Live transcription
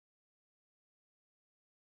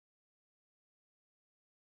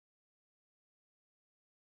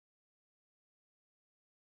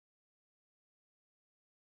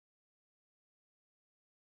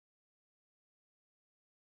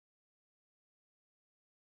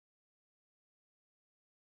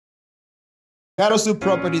Karasu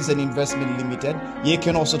Properties and Investment Limited, ye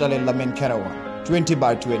can also dale lamen karawan, 20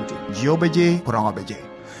 by 20. Jiobeje, Kurangabeje.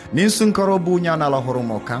 Ninsun karobu nyana la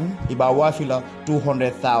horomo kang. Iba wafila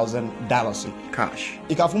 $200,000. Cash.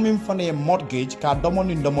 Ikafumim fane mortgage, ka domon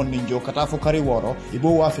ninjo, katafu kariworo,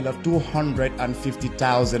 ibo wafila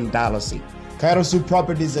 $250,000. Karasu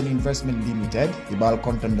Properties and Investment Limited, ibal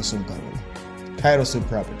contanda sunkarol. Karasu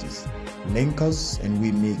Properties. Link us and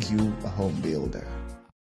we make you a home builder.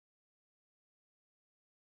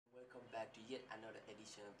 Another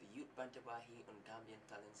edition of the Youth Bantaba here on Gambian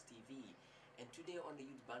Talents TV. And today on the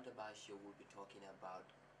Youth Bantaba show, we'll be talking about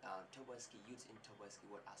Tabaski, youths in Tabaski.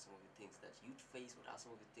 What are some of the things that youth face? What are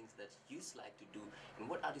some of the things that youths like to do? And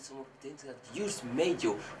what are some of the things that youths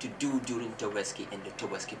major to do during Tabaski and the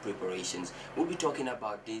Tabaski preparations? We'll be talking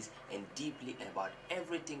about this and deeply about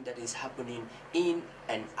everything that is happening in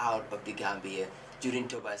and out of the Gambia during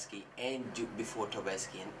Tabaski and before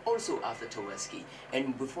Tabaski and also after Tabaski.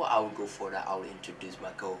 And before I will go further, I will introduce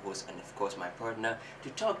my co-host and of course my partner to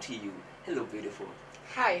talk to you. Hello, beautiful.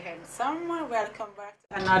 Hi, handsome. Welcome back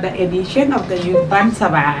to another edition of the Youth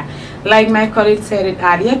Bantaba. Like my colleague said it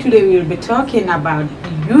earlier, today we will be talking about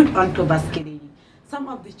youth on Tabaski Day. Some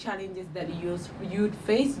of the challenges that youth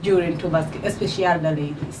face during Tabaski, especially the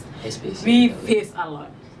ladies. We face a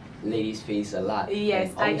lot. Ladies face a lot.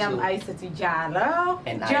 Yes, I am Aisatu Jalo.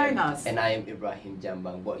 Join us. And I am Ibrahim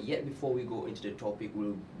Jambang. But yet before we go into the topic,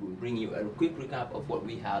 we'll bring you a quick recap of what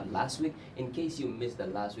we had last week. In case you missed the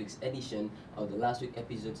last week's edition of the last week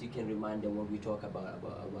episodes, you can remind them what we talked about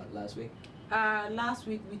last week. Last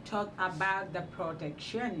week we talked about the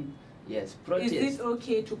protection. Yes, protest. Is it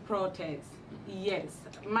okay to protest? Yes.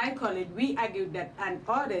 My colleague, we argued that, and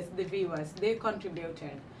others, the viewers, they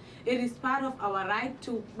contributed. It is part of our right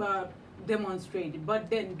to demonstrate,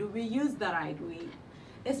 but then do we use the right way?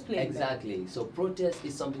 Explain exactly. So protest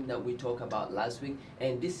is something that we talked about last week,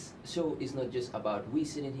 and this show is not just about we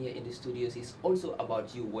sitting here in the studios, it's also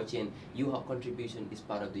about you watching. Your contribution is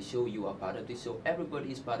part of the show, you are part of the show,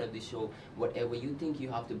 everybody is part of the show. Whatever you think,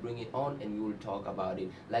 you have to bring it on and we will talk about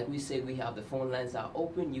it. Like we said, we have the phone lines are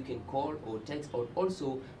open, you can call or text or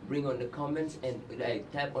also bring on the comments and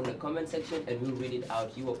type on the comment section and we'll read it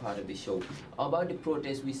out. You are part of the show. About the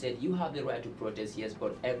protest, we said you have the right to protest, yes,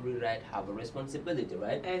 but every right have a responsibility, right?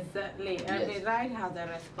 Exactly. Every right has a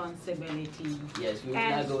responsibility. Yes, we will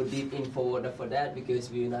not go deep in forward for that because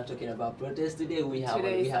we are not talking about protest today. We have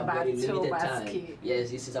very limited time. Yes,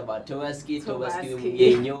 this is about Tabaski,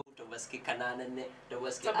 Tabaski Kananane,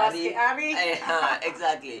 Tabaski Ari.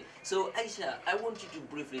 Exactly. So Aisha, I want you to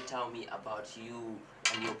briefly tell me about you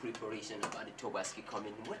and your preparation about the Tabaski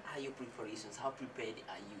coming. What are your preparations? How prepared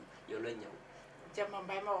are you? You're learning.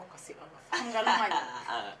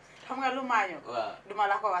 Xam nga lu mañu duma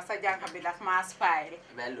la ko wax sa jank bi daf ma spy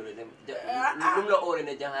mel lu dem lum la oré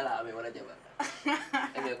ne jangala amé wala jabar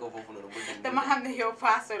amé ko fofu nonu dama xamné yow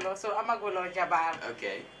faselo so amagulo jabar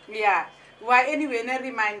okay yeah why anyway na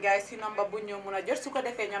remind guys si number bu ñu mëna jot su ko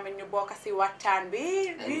défé ñam ñu bokk ci waxtaan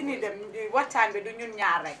bi bi ni dem waxtaan bi du ñun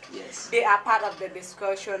ñaar rek they are part of the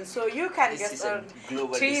discussion so you can get on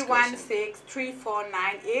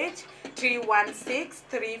 316-3498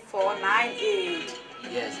 316-3498.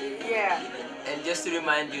 Yes. Yeah. And just to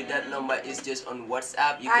remind you, that number is just on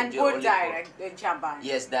WhatsApp. You and can go direct, Jamban.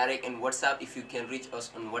 Yes, direct and WhatsApp. If you can reach us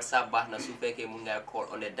on WhatsApp, bahna supeke munga call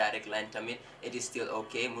on the direct line tamit. It is still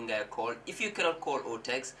okay. Munga call. If you cannot call or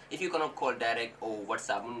text, if you cannot call direct or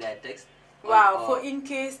WhatsApp, munga text. Wow, for in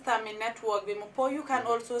case time network you can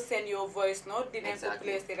also send your voice note didn't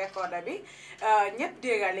place the recorder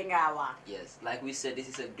yes, like we said, this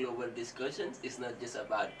is a global discussion. It's not just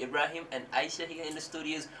about Ibrahim and Aisha here in the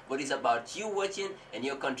studios, but it's about you watching and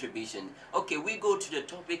your contribution. Okay, we go to the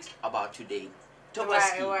topics about today.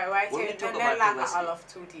 Tabaski. When we talk about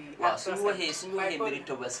Tabaski, wow, so we here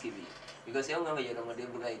Tabaski. Because young nga yun dama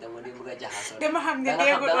buga jahason dama xam ne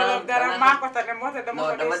dégul wolof dara maa ko tane moo tax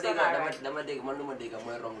dama ko dama dégg man lu ma dégg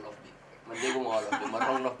mooy wrong lof bi man dégguma wolof bi man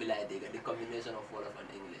wrong lof bi laay dégg the combination of wolof and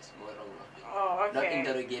English mooy wrong lof bi don't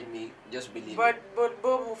interrogate me, just believe but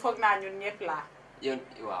boobu foog naa ñun ñëpp la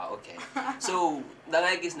wow, okay. So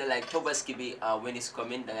dangay gis ne like Tabaski bi when it's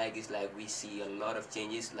coming dangay gis like we see a lot of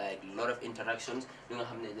changes, like a lot of interactions ñu nga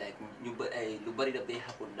xam ne like lu bari daf day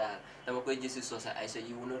happen daal dama koy gis si Sosa Aisha,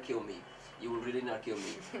 you will not kill me. you will really not kill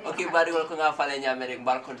me. Okay, bari wal ko nga fale nyame rek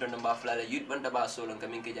mbal konto no mba flala youth Bantaba solon ka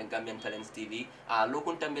min ke jang Gambian Talents TV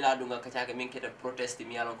lokun tambila dunga kacha ka min ke protest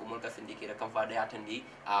mi alon ko mol ka findi kira kam fa de atandi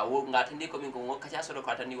wo nga atandi ko min ko ngo kacha so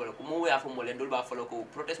ko atandi wala ko mo ya fo mo len dol ba falo ko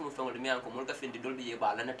protest mo fengol mi alon ko mol ka findi dol bi ye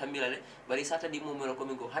bala na tambila le bari sata di mo ko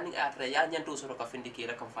min ko hani atra ya nyanto so ko findi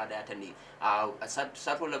kira kam fa de atandi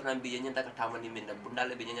sato la plan bi ye nyanta ka tamani min na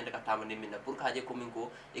bundale bi nyanta ka tamani min na pour ka je ko min ko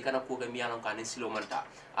e kana ko ga mi alon ka ne silo manta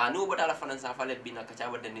no bota la fanan sa fale bina ka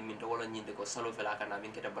chaba den min to wala nyinde ko salo fela kana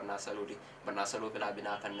min keta barna salo fela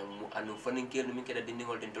bina kan mu anu fanin kel min keta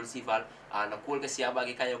dindingol den tol sifal na kol ka siaba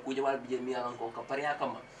ge kaya ku jawal bi mi alon ko ka pariya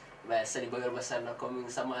kama ba sali bagal basana ko min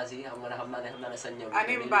samasi amana hamna sanya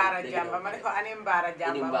anim bara jamba ma ko anim bara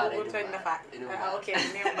jamba bu to na fa okay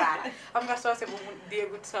anim bara am nga sose bu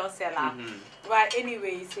degut sose la but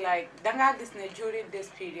anyways like danga gis ne during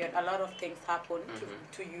this period a lot of things happen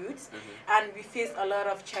to youths and we face a lot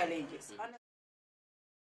of challenges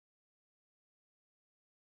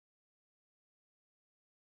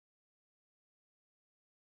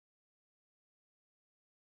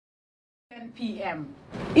 10 p.m.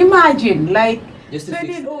 Imagine, like,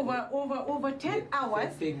 spending over 10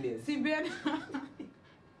 hours. Sibian.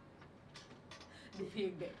 The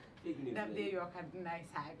fake day. That day you had nice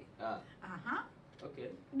habit. Okay.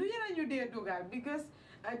 Do you know you did do that? Because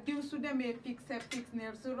due to them fix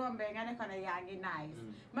nails so long bang and kind of yangy nice.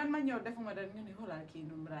 Man you're definitely holal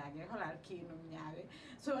kinum rage, holal kinum nyave.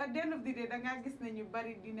 So at the end of the day, the guy gets you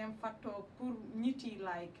buried in them factor poor nitty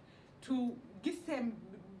like to give them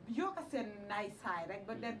yoga sen nice side, right?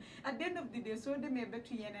 But then at the end of the day, so they may be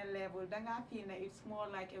to a level, then I feel that it's more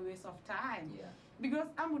like a waste of time. Yeah. Because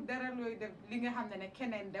I'm with Daraloy the Lingham and a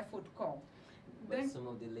can and the food call. But some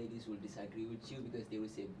of the ladies will disagree with you because they will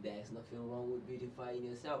say there's nothing wrong with beautifying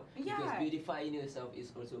yourself. Yeah. Because beautifying yourself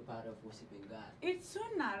is also part of worshiping God. It's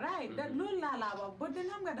sooner, right? That low lava, but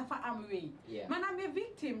then I'm gonna am way. Yeah. Man, I'm a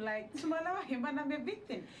victim, like smaller him, man, I'm a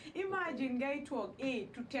victim. Imagine guy talk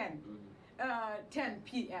 8 to 10. 10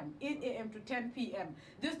 p.m., 8 a.m. to 10 p.m.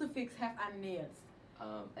 just to fix hair and nails.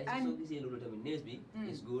 I just say nails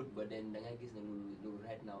is good, but then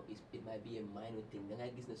right now it might be a minor thing.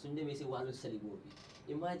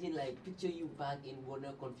 Imagine like picture you back in one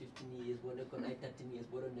 15 years, one 13 years,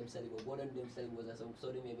 one of them selling was so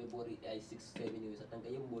they maybe body 6-7 years. I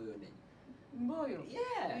think Boyo.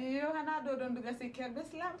 Yeah. You don't do the care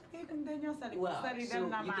best lamp. Wow.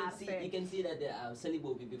 So you can see that the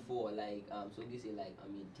Salibo before like so this is like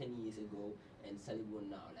 10 years ago and Salibo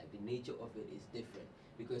now like the nature of it is different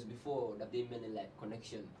because before that they meant like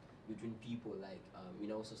connection between people like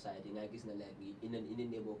in our society like it's not like in a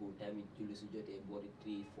neighborhood time Julius Ujote bought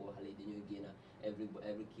 3-4 holiday every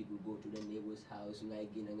kid will go to the neighbor's house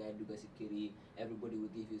everybody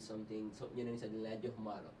will give you something so you know it's a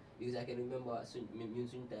because I can remember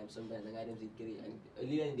sometimes I don't carry and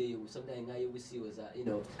sometimes I will see was you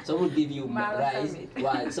know some would give you rice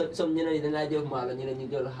while some you know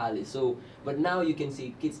the so but now you can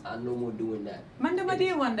see kids are no more doing that.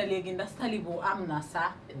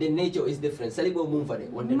 The nature is different. Salibo move for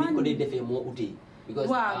it. One day they more uti.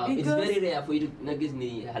 Because it's very rare for you to nagis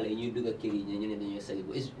ni you do the carry and you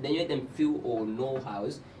salibo. Then you let them feel or know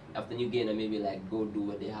house after you gain and maybe like go do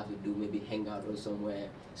what they have to do, maybe hang out or somewhere.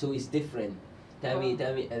 So it's different. Tami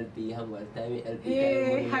LP Hamwell, Tami LP,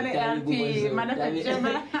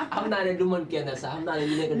 I'm not a Duman Kenasa, I'm not a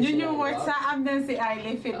you know what I'm then say I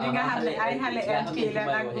live it. I had LP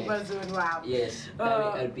wow. Yes,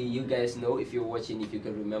 Tami LP, you guys know if you're watching, if you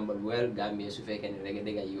can remember well, Gambia Sufek and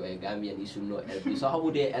Regadega, you are Gambian, you should know LP. So how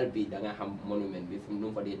would they LP Dangaham monument before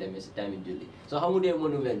nobody them is time in Julie? So how would they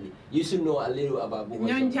monument? You should know a little about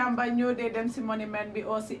Nyon Jamba knew they them si monument be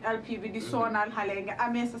also LP with the sonal halenga,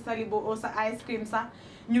 Amesa Salibo also ice cream.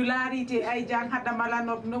 Ñu larité ay jang hada mala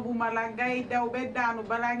nobu mala ngay daw be daanu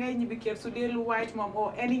bala ngay ñibi kër su delu white mom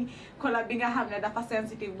or any color bi nga xamne dafa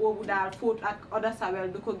sensitive bobu dal foot ak oda sawel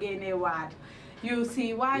du ko gene waat you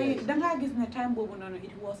see why da nga gis ne time bobu nono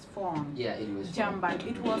it was fun it was jambal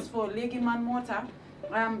it was for legi man mota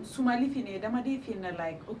suma lifine dama dey feel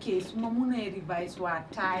like okay suma muna revise what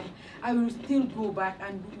time I will still go back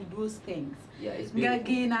and do those things. Yeah, it's nga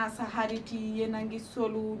gena sa hariti yena ngi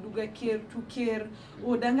solu duga care to care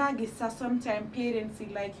o danga gis sa sometimes parents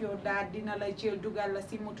like your dad dina la jël dugal la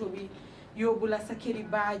si moto bi yóbbu la sa këri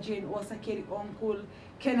baajen o sa këri oncle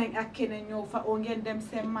keneen ak keneen ñëw fa o ngeen dem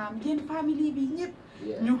seen maam yéen famille bi ñëpp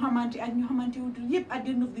ñu xamante ak ñu xamante wutul yëpp at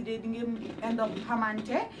the end of the day di ngeen end up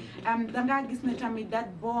xamante dangaa gis ne tamit that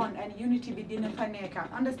bond and unity bi dina fa nekka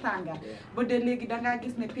understand nga but de léegi dangaa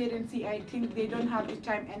gis ne parents yi I think they don't have the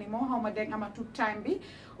time anymore xaw ma deng amatut time bi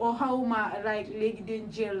or xaw ma like léegi den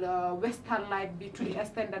jël western life bi to the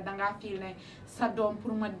extent that dangaa feel ne sa doom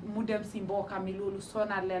pour mu dem si mbokkam mi loolu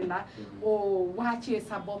sonal leen la o wàccee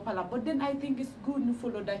sa bopp la but then I think it's good to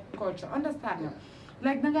follow that culture understand nga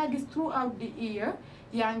like danga gis throughout the year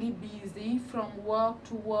yaa ngi busy from work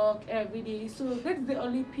to work every day so that's the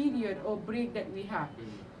only period or break that we have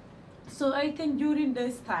so I think during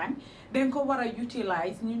this time dañ ko war a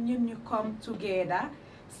utilize ñun ñëpp ñu come together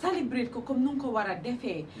celebrate ko comme nu ko war a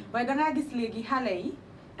defee waaye dangaa gis léegi xale yi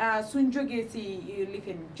suñ jógee si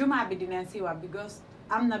lifin jumaa bi dinañ si wax because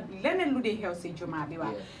am na leneen lu dee xew si jumaa bi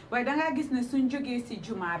wax waaye dangaa gis ne suñ jógee si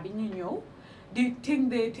jumaa bi ñu ñëw di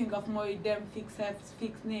think of mooy dem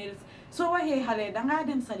fix nails soo waxee xale dangaa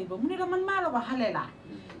dem salibo mu ne la man maa la wax xale laa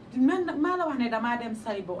man maa la wax ne damaa dem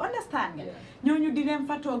salibo understand nga ñooñu di dem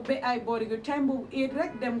fa toog ba ay boori gi time boobu 8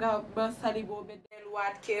 rek dem nga ba salibo ba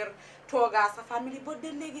delluwaat kër toogaa sa family ba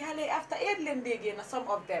de léegi xale after 8 leen dee génna some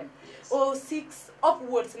of them or 6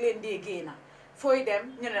 upwards leen dee génna fooy dem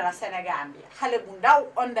ñu ne la Sénégal bi xale bu ndaw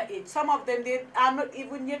under age some of them they are not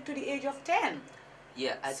even yet to the age of 10.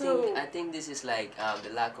 Yeah, I think this is like the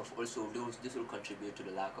lack of also this will contribute to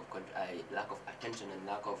the lack of attention and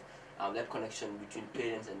lack of that connection between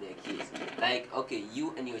parents and their kids. Like okay,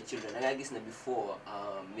 you and your children. Like I guess before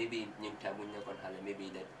maybe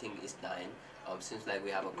maybe that thing is dying. Seems like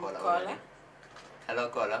we have a caller already. Hello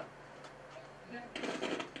caller.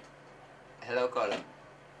 Hello caller.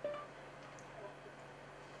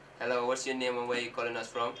 Hello, what's your name and where are you calling us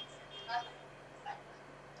from?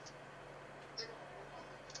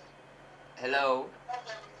 Hello.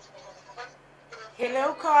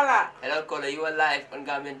 Hello, caller. Hello, caller. You are live on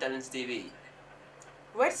Gambian Talents TV.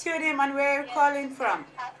 What's your name and where are you calling from?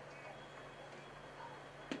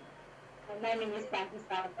 My name is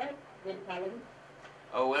Bantaba.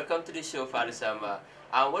 Oh, welcome to the show, Father Samba.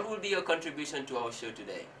 What will be your contribution to our show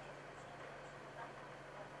today?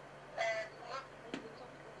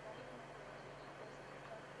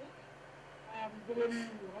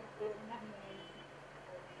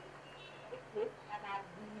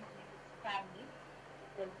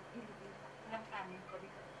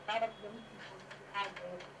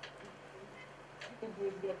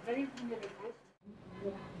 Very vulnerable.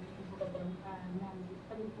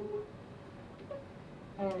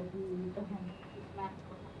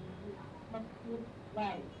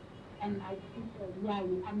 And I think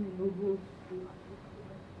I'm in the role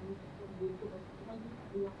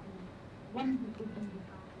one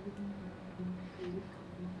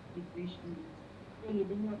depression. They did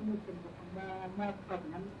not know more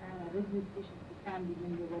problem, registration to family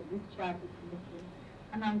when they were discharged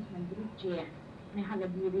announcement group chair. Ne hala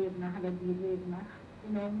biir na you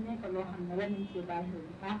know mu nekk loo xam ne war nañ cee bàyyi xel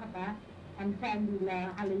bu baax a baax am famille la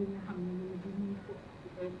xale yi nga xam ne ñu ngi ñu ko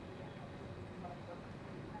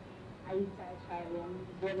ay saay leen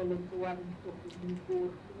boole leen ci wàllum topp ñu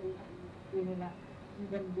góor ñu la ñu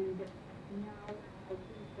dem di def ñaaw ay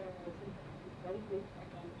very good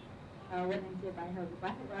war nañ cee bàyyi xel bu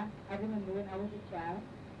baax a baax I remember when I was a child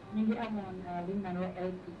ñu ngi amoon li ñu naan wax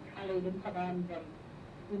LP xale yi dañ fa daan dem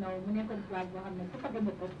you know,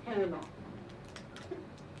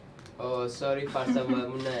 oh, sorry, Farsama.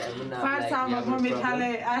 Farsama momit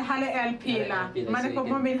hale LP la. Mane ko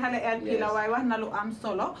momit hale LP la way wax na lu am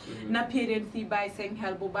solo. Na parents yi bay seen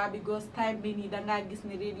xel bu baax because time bi ni da nga gis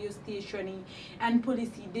ne radio station yi and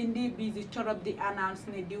police yi den dey busy torop di announce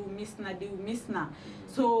ne diw miss na.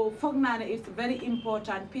 So foog naa ne it's very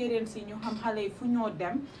important parents yi ñu xam xale yi fu ñoo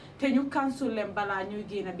dem te ñu cancel leen balaa ñuy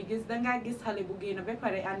génn because dangaa gis xale bu génn ba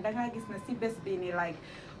pare and dangaa gis na si bés bi ni like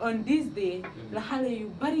on this day la xale yu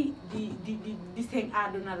bari di seen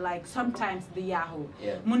àdduna like sometimes di yaaxu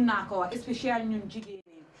mun naa ko wax especially ñun jigéen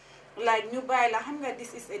ñi like ñu bàyyi la xam nga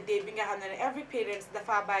this is a day bi nga xam ne every parents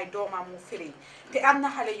dafa bàyyi doomam mu free te am na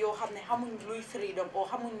xale yoo xam ne xamuñ luy freedom oo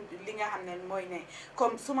xamuñ li nga xam ne mooy ne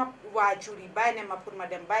comme suma waajur yi bàyyi ne ma pour ma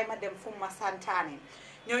dem bàyyi ma dem fu ma santaane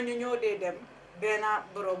ñooñu ñoo dee dem benn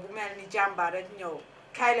boro bu mel ni jàmbaar rek ñëw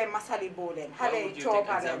kaay leen masali boo leen xale yi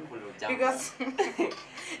coopaleen because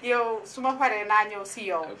yow su ma paree naa ñëw si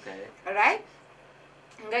yow right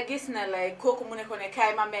nga gis na lay kooku mu ne ko ne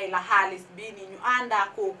kaay ma may la xaalis bii nii ñu àndaa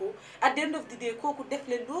kooku at the end of the day kooku def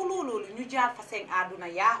leen loolu ñu jaar fa seen àdduna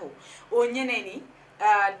yaaxu oo ñeneen ni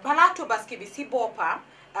balaa Tabaski bi si boppam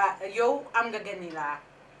yow am nga gani laa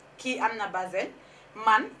kii am na basin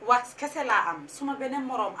man wax kese laa am suma beneen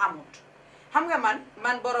moroom amut xam nga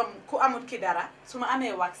man borom ku amut ki dara su ma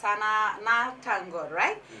amee wax saa naa tàngoor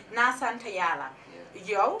right naa sant yàlla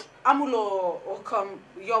yow amuloo comme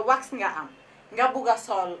yow wax nga am nga bugg a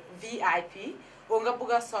sol VIP o nga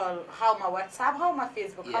bugg a sol xaw ma WhatsApp xaw ma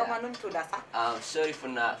Facebook xaw ma nu mu tudda sax sorry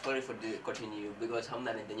for the continue because xam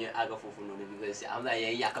naa ne dañuy àgga foofu noonu because xam naa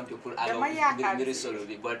yaa yàkkamti pour àgga mbiri solo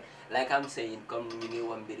bi but like I'm saying comme ñu ngi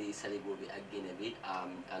wax mbiri salibo bi ak génne bi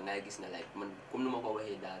nga gis ne like man comme nu ma ko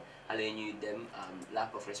waxee daal xale yi ñuy dem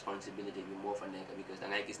lack of responsibility bi moo fa nekk because da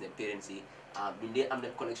ngay gis ne parents yi duñ dee am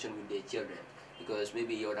that connection with their children because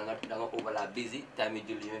maybe yow da nga overlap busy time yi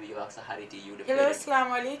julli maybe yow ak sa xarit yi you the hello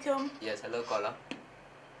asalaamaaleykum yes hello caller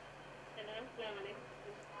hello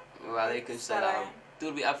asalaamaaleykum waaleykum salaam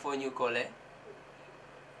tur bi ak foo ñu koolee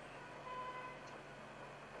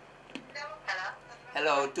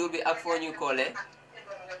hello tur bi ak foo ñu koolee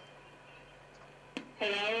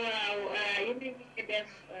hello you think you def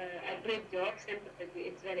a great job seen topic bi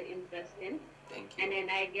it's very interesting thank you and then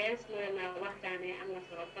I guess loolu na waxtaanee am na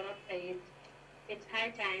solo trop tey it's high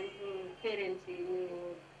time for parents yi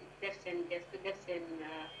ñu def seen geste def seen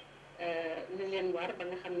li leen war ba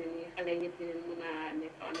nga xam ne ni xale yëpp dinañ mën a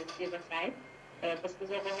nekk on a safer side parce que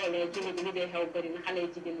soo ko xoolee julli bi li dee xew bëri na xale yu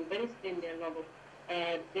jigéen yu bëri si leen dee loolu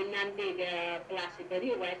dañ naan dégg place yu bëri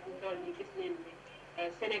waaye suñu tool yi gis neen ne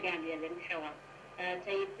Sénégal ya leen xewal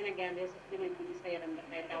tey Sénégal ya sax dinañ julli sa yaram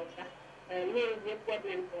dafay daw sax loolu yëpp war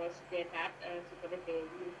nañ ko seetaat su ko defee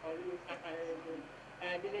ñu xool ñu saafara loolu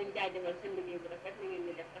di leen jaajëfal seen liggéey bu rafet ni ngeen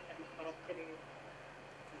di def rafet na trop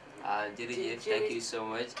jërëjëf thank you so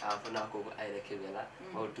much fa naa ko ay rek la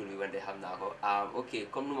moo tur bi wante xam naa ko ok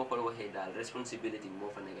comme nu ma ko waxee daal responsibility moo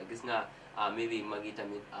fa nekk gis nga maybe mag yi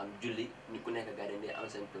tamit julli ni ku nekk gaa dañ dee am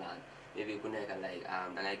seen plan maybe ku nekk like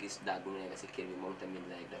da ngay gis daal bu nekk si kër bi moom tamit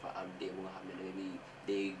like dafa am dee bu nga xam ne maybe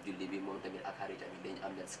day julli bi moom tamit ak xarit tamit dañ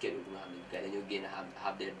am that schedule bu nga xam ne gaa dañoo génn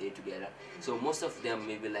have their day together so most of them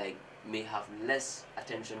maybe like may have less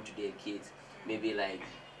attention to their kids maybe like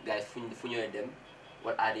guys fu ñooy dem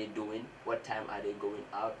what are they doing, what time are they going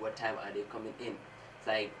out, what time are they coming in. It's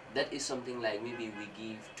like that is something like maybe we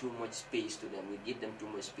give too much space to them, we give them too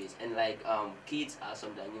much space, and like kids are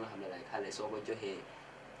sometimes you know like hale so go joxe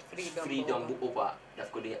freedom bu over daf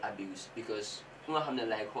ko dey abuse because ku nga xam ne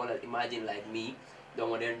like xoolal imagine like me don't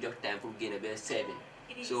want to jox time pour génn ba 7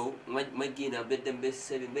 so ma génn ba dem ba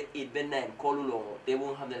 7 ba 8 ba 9 kooluloo te bu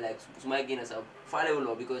nga xam ne like su may génn sax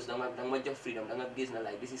faalewuloo because da nga ma jox freedom da nga gis na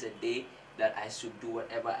like this is a day that I should do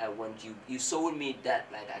whatever I want. You sold me that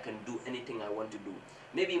like I can do anything I want to do.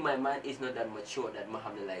 Maybe my mind is not that mature that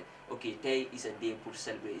Muhammad like okay today is a day to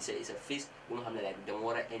celebrate, it's a feast, Muhammad like the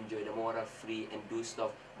more I enjoy, the more I free and do stuff,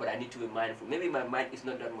 but I need to be mindful. Maybe my mind is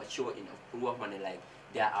not that mature enough to work on it like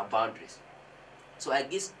there are boundaries. So I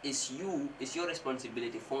guess it's your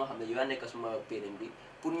responsibility for Muhammad you are like a small parent be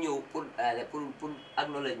pour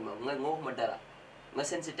acknowledge ma dara nga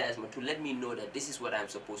sensitize me to let me know that this is what I'm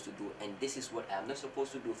supposed to do and this is what I'm not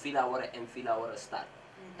supposed to do. Feel I want to end, feel I want to start.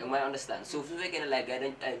 Am I understand? So if we can like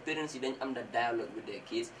parents then am the dialogue with their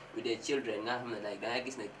kids, with their children. Like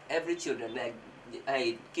every children like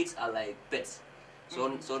kids are like pets. So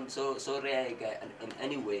rare in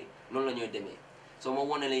any way, no longer them. So I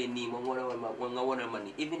want to lay knee, I want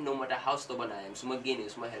money. Even no matter how stubborn I am, so again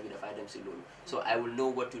is my heavy to fight them alone. So I will know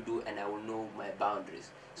what to do and I will know my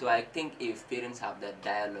boundaries. So I think if parents have that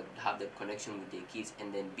dialogue, have that connection with their kids,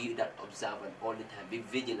 and then be that observant all the time, be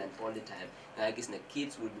vigilant all the time, and I guess the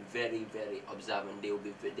kids will be very, very observant. They will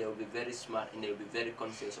be very smart and they will be very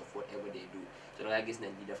conscious of whatever they do. So I guess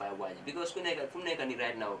then the watch because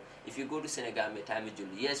right now, if you go to Senegal,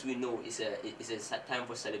 yes, we know it's a time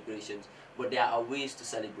for celebrations, but there are ways to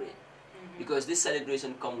celebrate. Because this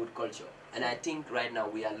celebration comes with culture, and I think right now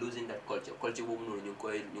we are losing that culture. Culture will lose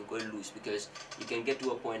because you can get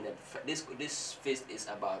to a point that this feast is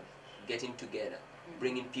about getting together,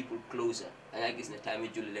 bringing people closer. And I guess the time you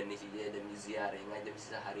them is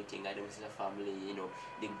a heritage, them is a family, you know,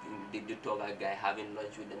 the talk guy having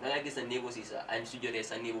lunch with them. And I guess the neighbors is and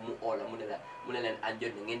suggest a neighbor all and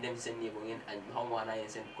them is a neighbor and how one I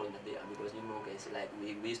send contact because you know guys like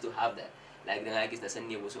we used to have that. Like the guys that's a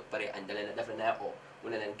neighbor so pare and the definitely or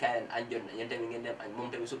when then Karen and John and them and mom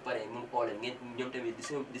time so pare mom all and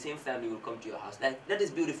the same family will come to your house. Like that is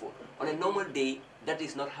beautiful. On a normal day that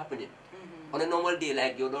is not happening. On a normal day,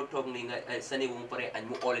 like you're not talking Sunday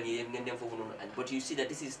and all and but you see that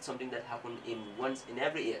this is something that happened once in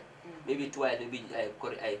every year. Maybe twice, maybe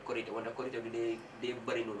corridor they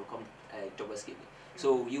bury no come Tabaski.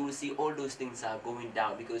 So you will see all those things are going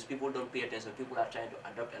down because people don't pay attention. People are trying to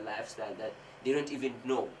adopt a lifestyle that they don't even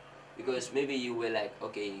know. because maybe you were like,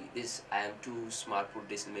 okay, this I am too smart for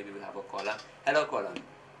this. Maybe we have a caller. Hello, caller.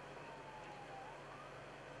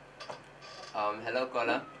 Hello,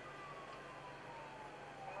 caller.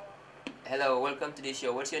 Hello, welcome to the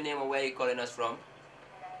show. What's your name and where are you calling us from?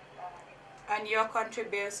 And your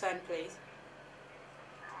contribution, please.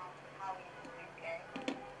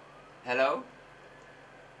 Hello?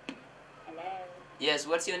 Hello. Yes,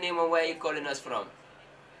 what's your name and where are you calling us from?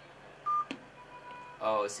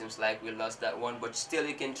 Oh, seems like we lost that one, but still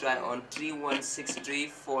you can try on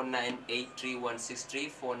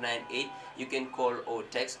 3163-498. You can call or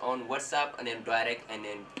text on WhatsApp and then direct and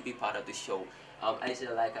then be part of the show. I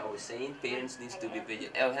said, like I was saying, parents needs to be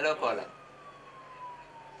vigilant. Oh, hello, caller.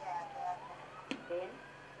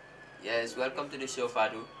 Yes, welcome to the show,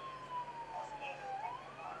 Fadu.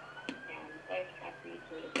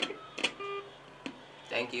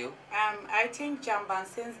 Thank you. I think Jamban,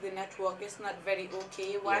 since the network is not very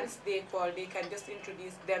okay, once they call, they can just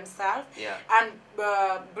introduce themselves and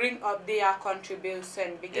bring up their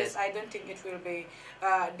contribution, because I don't think it will be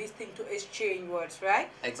this thing to exchange words, right?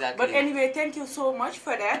 Exactly. But anyway, thank you so much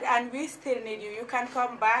for that, and we still need you. You can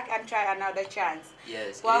come back and try another chance.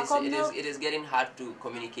 Yes, Welcome. it is getting hard to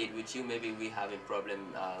communicate with you. Maybe we having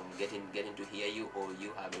problem getting to hear you, or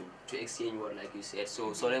you having to exchange word like you said.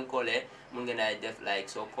 So then call it. Mungena def like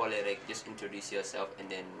so call it. Just introduce yourself and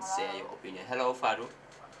then say your opinion. Hello, Faru.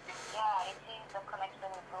 Yeah, it seems the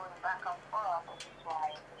connection is going back and forth, which is why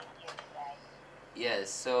I couldn't hear you guys. Yes.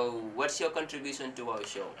 So what's your contribution to our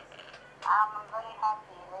show? I'm very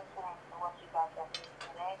happy listening to what you guys are doing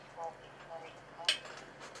today, so it's very interesting.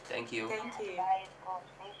 Thank you. Thank you. Guys, go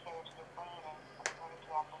appreciate the parents, very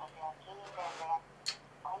careful with their kids, and then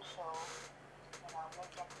also,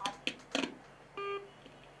 make them happy.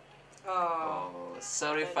 Oh,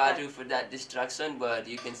 sorry, Fatu, for that distraction, but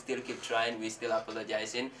you can still keep trying. We still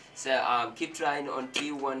apologizing. So keep trying on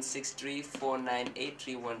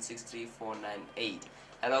 3163-498.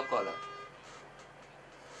 Hello, caller.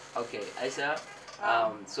 Okay, Aisha.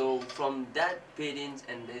 So from that parents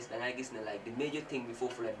and this, then I guess like the major thing before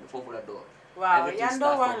for door. Wow, Everything yando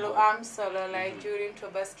start one from lo home. am solo like during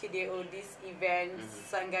Tabaski Day or this event,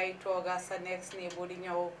 Sangai Toga, sa next neighbor,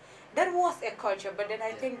 that was a culture, but then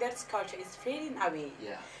I think that culture is fading away.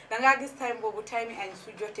 Yeah. Nanga this time bobu time and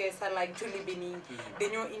sujote sa like Julie Bini,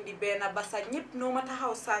 then you in the bena basa nyip, no matter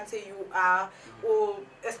how fancy you are or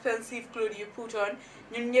expensive clothes you put on,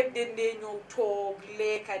 you nyip den de no tog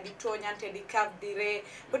lake di tonyante di cap di re,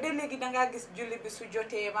 but then legi nanga gis Julie bi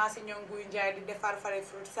sujote ma si nyongu njay di defar fare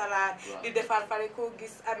fruit salad, di defar fare ko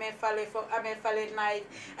gis ame fale knife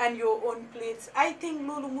and your own plates. I think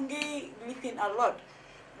lulu mungi lifting a lot.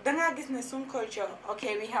 Danga gis ne some culture.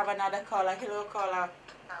 Okay, we have another caller. Hello, caller.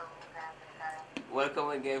 Welcome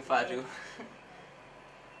again, Fatu.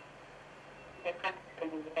 The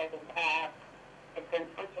connection is very bad. It's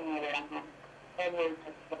unfortunate. I'm always in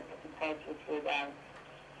touch with you guys.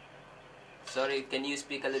 Sorry, can you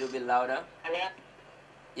speak a little bit louder? Hello?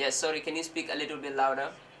 Yes, sorry, can you speak a little bit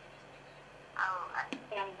louder?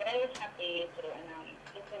 I'm very happy to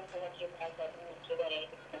listen to what you guys are doing today,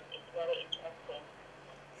 because it's very interesting.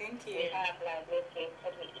 Thank We you. have like let's say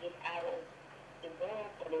 48 hours to go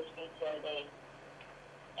for this spiritual day.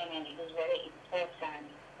 And then it is very important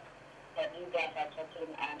that you guys are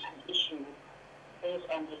tackling an issue based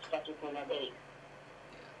on this particular day.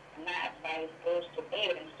 And my advice goes to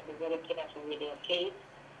parents to be very careful with their kids,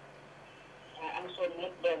 and also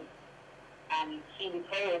make them feel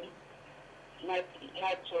home, not to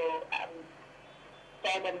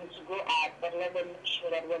tell them to go out, but let them make sure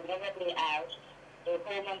that whenever they're out, they're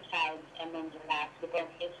home on time and then relax, because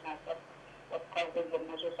it's not what causes the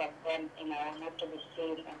most of them, not to be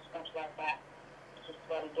seen and stuff like that. It's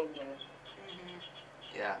very dangerous.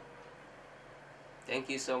 Yeah. Thank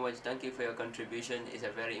you so much. Thank you for your contribution. It's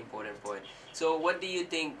a very important point. So what do you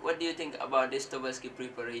think about this Tabaski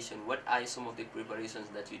preparation? What are some of the preparations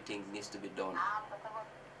that you think needs to be done?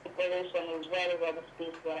 Preparation is very, very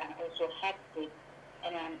spiritual and also hectic.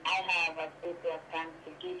 And I have a spiritual time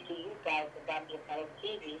to give to you guys about your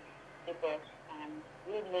TV, because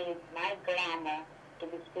we need my glamour to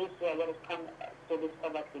be spiritual when it comes to this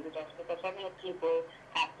Tabaski, because so many people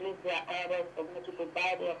have placed their orders, so many people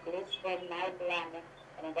buy their clothes from my glamour,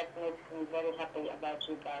 and that makes me very happy about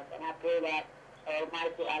you guys. And I pray that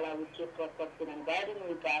Almighty Allah will keep protecting and guiding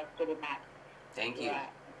you guys to the max. Thank you. Yeah,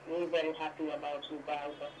 we're very happy about you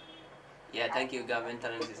guys. Yeah, thank you. Government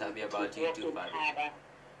Talent is happy about you too, Fadu.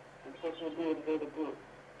 Because you're doing really good.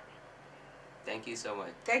 Thank you so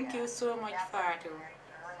much. Thank you so much, Fatu.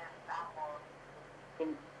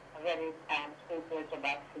 Very spiritual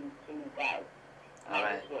about to you guys. All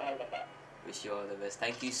right. Wish you all the best.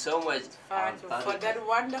 Thank you so much for that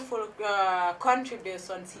wonderful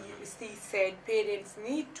contribution. She said parents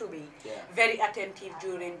need to be very attentive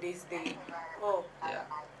during this day. Oh, yeah.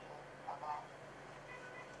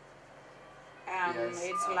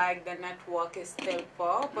 It's like the network is still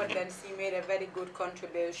poor, but then she made a very good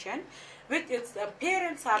contribution, which is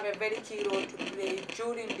parents have a very key role to play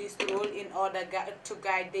during this role in order to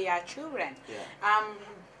guide their children.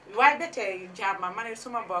 Why better jama man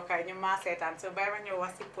suma boka ñu ma setan so bay ma ñu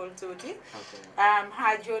wasi pol tuti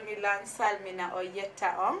ha joni lan salmina o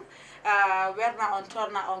yetta on werna on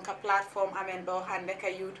torna on ka platform amen do hande ka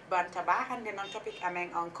youth bantaba hande non topic amen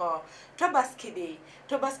encore Tabaski day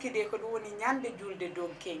ko woni nyande julde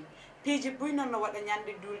donking piji buyno no wada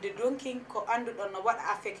nyande julde donking ko andu don no wada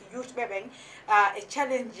affect youth beben e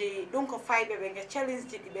challenge dum ko faybe be e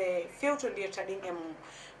challenge be fewtondirta din e mum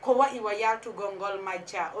ko wa'i wa yaltugol ngol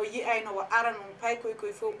majja o yi'ayno wo ara num pay koy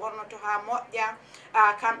fof ɓornoto ha moƴƴa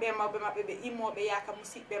kamɓe mawɓe maɓɓe ɓe immoɓe yaka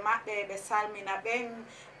musidɓe maɓɓe ɓe salmina ɓen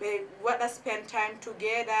ɓe waɗa spend time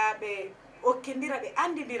together ɓe okkindira ɓe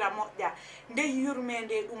andidira moƴƴa nde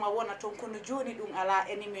yurmede ɗum a wona toon kono joni ɗum ala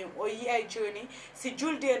enimen o yiyay joni si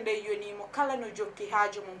julde nde yonimo kala no jokki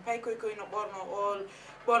haaju mum pay koy no ɓorno all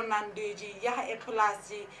ɓornandeji yaha e place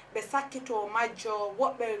ji ɓe sakkito majjo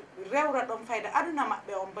woɓɓe rewra ɗon fayda aduna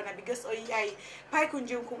maɓɓe on bona bigas o yiyay pay ko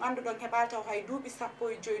jinkun anduɗon heɓa taw hay duuɓi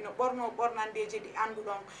 15 no ɓorno ɓornandeji ɗi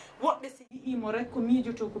anduɗon woɓɓe si yi'imo rek ko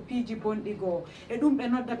miijoto ko piiji bonɗi goo e ɗum ɓe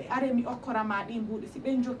nodda ɓe are mi okkorama ɗin mbuuɗi si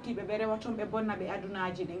ɓen jokkiɓe ɓe rewa toon ɓe bonna ɓe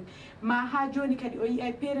adunaji ɗin ma ha joni kadi o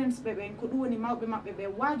yiyay parents ɓe ɓen ko ɗum woni mawɓe maɓɓe ɓe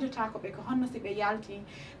wajotako ɓe ko honno si ɓe yalti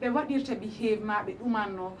ɓe waɗirta behave ma ɓe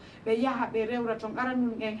ɗumanno ɓe yaha ɓe rewra toon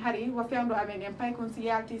aranum en hari wo fewndo amen en pay kon si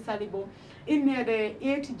yalti sali bo innede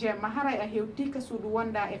 8 jemma haray a hewti ka suudu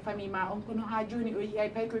wonda e famille ma on kono ha joni o yiyay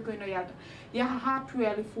pay koyno yalta yaha ha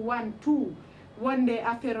 12 1 2 wonde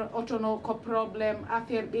affaire otono ko probléme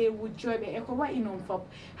affaire ɓe wujjoɓe e ko wayi noon fof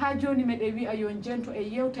ha joni meɗe wi'a yo jento e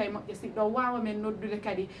yewta e moƴƴe si ɗo wawa men noddude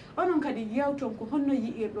kadi onon kadi yewton ko honno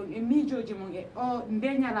yi'irɗon e miijoji mum e o nde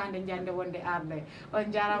ñalande jande wonde arde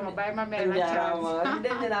on jarama bayma men jarama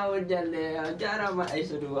ndendenawol jande jarama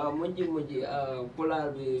Aissatou wa moƴƴi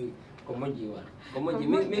pulaɓe ko moƴƴi wa ko moƴƴi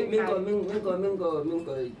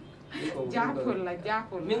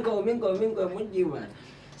min ko moƴƴi wa.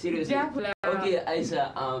 Seriously. Okay,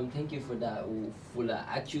 Aisha, thank you for that.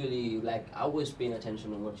 Actually, like, I was paying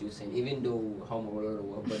attention on what you were saying, even though how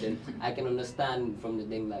much, but then I can understand from the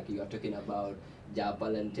thing, like, you are talking about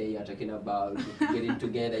Japalante, you are talking about getting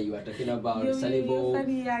together, you are talking about Salibo.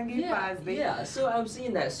 Yeah, so I'm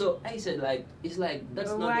seeing that. So I said, like, it's like,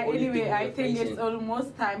 that's not the only anyway, thing I think it's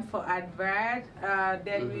almost time for advert.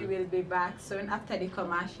 Then we will be back soon after the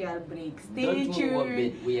commercial break. Stay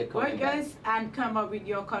tuned, workers, and come up with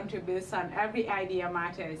your contribution. Every idea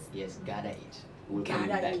matters. Yes, gather it. We'll come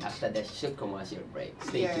back after the short commercial break.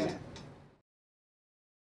 Stay tuned.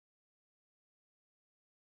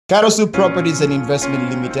 Carousel Properties and Investment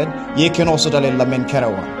Limited, ye can also dale lamen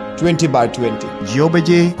Karawan, 20 by 20.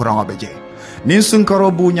 Jiobeje, Kurangabeje. Ninsun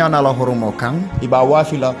Karobu Nyanala Horomo Kang, Iba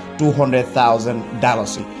wafila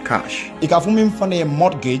 $200,000 cash. Ikafumim fane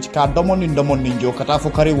mortgage ka domon ninjo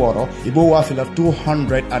katafu kariworo, ibo wafila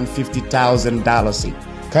 $250,000.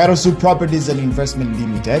 Carousel Properties and Investment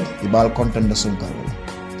Limited, ibal contanda sunkarol.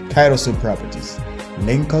 Carousel Properties,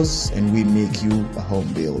 link us and we make you a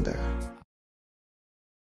home builder.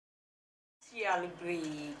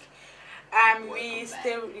 Break. We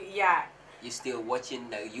still, You're still watching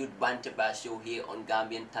the Youth Bantaba show here on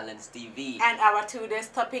Gambian Talents TV. And our today's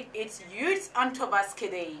topic is Youth on Tabaski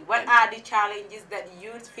Day. What are the challenges that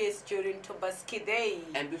youth face during Tabaski Day?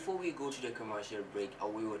 And before we go to the commercial break,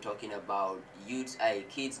 we were talking about kids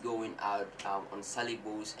going out on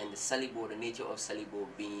salibos, and the nature of salibo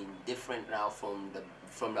being different now from the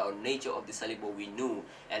nature of the salibo we knew.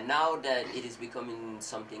 And now that it is becoming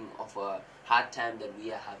something of a hard time that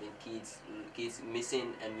we are having kids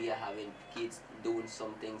missing, and we are having kids doing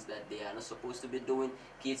some things that they are not supposed to be doing,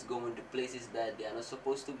 kids going to places that they are not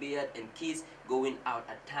supposed to be at, and kids going out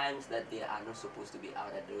at times that they are not supposed to be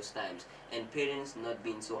out at those times, and parents not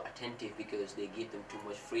being so attentive because they give them too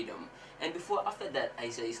much freedom. And after that, I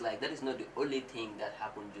say it's like that is not the only thing that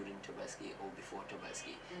happened during Tabaski or before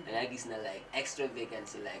Tabaski. And like it's not like extra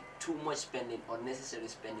vacancy, like too much spending, unnecessary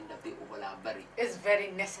spending that they overlap. It's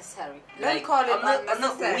very necessary. Like, Don't call it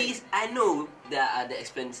unnecessary. I know that the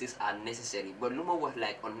expenses are necessary, but no more what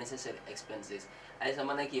like unnecessary expenses. As a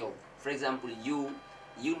man like you, for example, you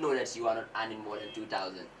know that you are not earning more than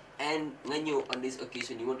 2,000, and when you on this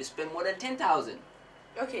occasion you want to spend more than 10,000.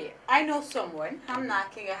 Okay, I know someone. I'm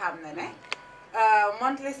not king of Hamnane.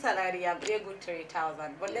 monthly salary am ego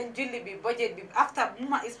 3,000 but then julli bi budget bi after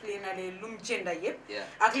muma explain ale lum jenda yep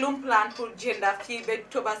ak lum plan pour jenda fi be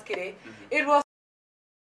Tabaski de it was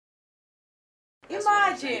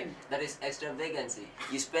imagine that is extravagancy.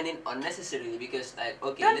 You spend it unnecessarily because like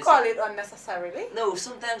okay don't call it unnecessarily. No,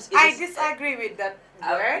 sometimes I disagree with that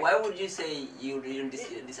word. Why would you say you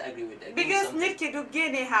disagree with that? Because nit ki du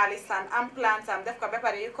gene halisan am plans am def ko be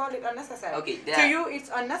pare you call it unnecessary. Okay, to you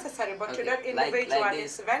it's unnecessary but to that individual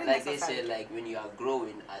it's very necessary. Like they say, like when you are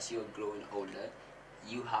growing, as you're growing older,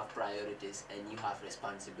 you have priorities and you have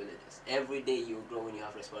responsibilities. Every day you're growing, you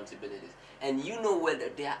have responsibilities. And you know whether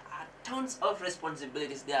there are tons of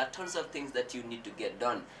responsibilities, there are tons of things that you need to get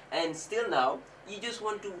done. And still now, you just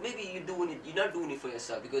want to, maybe you're not doing it for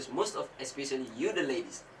yourself, because most of, especially you the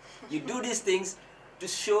ladies, you do these things to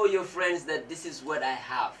show your friends that this is what I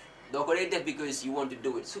have. Don't correct that because you want to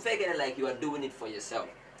do it. So fake it like you are doing it for yourself.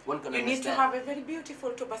 One can you understand. need to have a very beautiful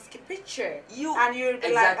Tabaski picture. And you'll be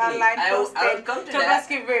exactly. like online posting I'll come to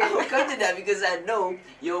Tabaski that. I will come to that because I know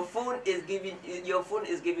your phone is giving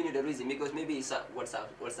you the reason, because maybe it's a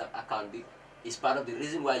WhatsApp account is part of the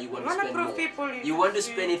reason why you want to spend more. You want to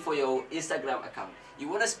spend it for your Instagram account. You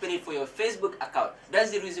want to spend it for your Facebook account. That's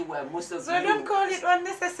the reason why most of you... So don't call it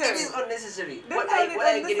unnecessary. It is unnecessary. What are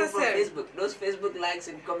you getting from Facebook? Those Facebook likes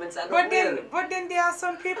and comments are not real. But then there are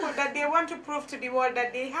some people that they want to prove to the world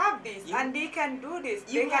that they have this and they can do this.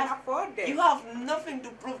 They can afford this. You have nothing to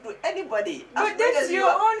prove to anybody. But that's your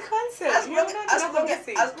own concept. As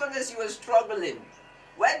long as you are struggling.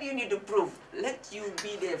 Why do you need to prove? Let you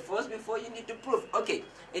be there first before you need to prove. Okay,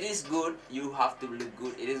 it is good. You have to look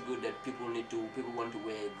good. It is good that people want to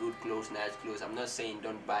wear good clothes, nice clothes. I'm not saying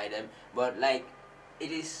don't buy them, but like,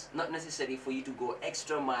 it is not necessary for you to go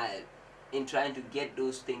extra mile in trying to get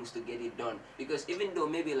those things to get it done. Because even though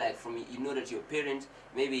maybe like from you know that your parents,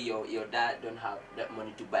 maybe your dad don't have that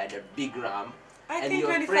money to buy that big ram. I think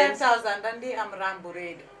 25,000 and they am Rambo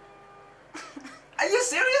red. Are you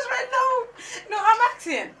serious right now? No, I'm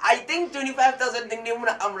asking. I think 25,000 thing they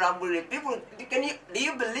wanna Ramburi. People, do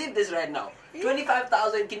you believe this right now? Yeah.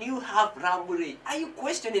 25,000, can you have Ramburi? Are you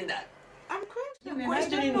questioning that? I'm questioning. You're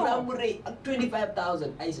questioning Ramburi at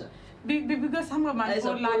 25,000, Aisha. Because some of my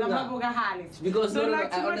phone because no, I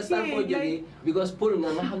understand for you because pull nga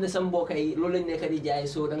xam ne sa mbokk yi loolu lañ nekk di jaay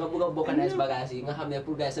so da nga bëgg a bokk nice bagage yi nga xam ne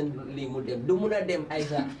pour gars seen lii mu dem du mun a dem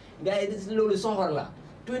Aisha gars yi loolu soxor la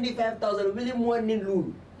 25,000 really more than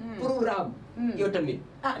loolu programme yow tamit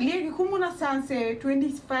léegi ku mun a sanse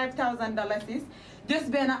 $25,000 is just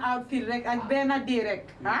benn outfit rek ak benn day rek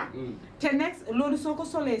te next loolu soo ko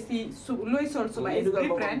solee si looy sol suba is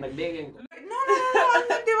different no I'm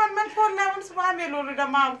not the one man for now suma amee loolu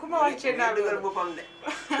dama am ku ma wàccee naa loolu boppam de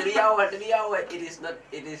 3 hours it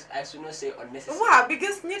is I should not say unnecessary. Wow,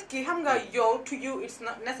 because nit ki xam nga yow to you it's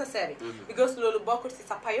not necessary because loolu bokkul si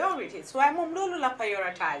sa priority so waaye moom loolu la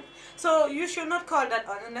prioritize so you should not call that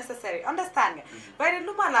unnecessary understand nga waaye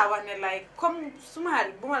lu ma la wax ne like comme suma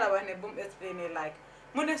bu ma la wax ne bu mu explain like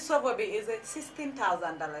mu ne sobo bi is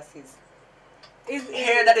 $16,000 is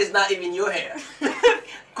hair that is not even your hair.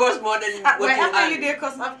 Cost more than what you earn. They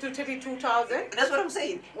cost up to 32,000. That's what I'm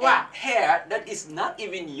saying. Wow. Hair that is not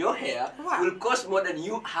even your hair will cost more than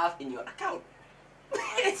you have in your account.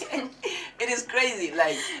 It is crazy.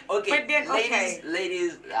 Like, okay, but then,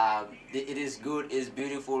 ladies, it is good, it's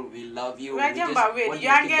beautiful, we love you. We just want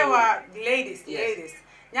ladies.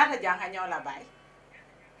 Nyata janga nyola bai.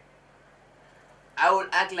 I will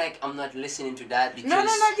act like I'm not listening to that because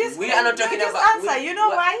just we are not talking just about. Answer. You know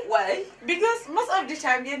why? Why? Because most of the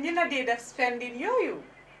time, you know, they spending you.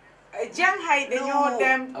 Shanghai, they know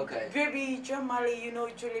them, baby, Jamali, you know,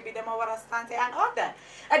 Julie, them our stante and all that.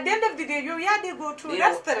 At the end of the day, they go through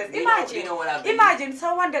restaurants. Imagine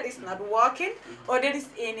someone that is not working or that is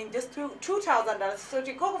earning just $2,000. So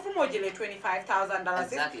to go from Mojile $25,000.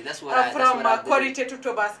 Exactly, that's what from Korite to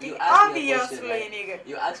Tabaski. Obviously,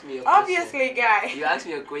 you asked me a question. Obviously, guy. You asked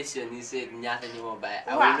me a question. You said nothing anymore, but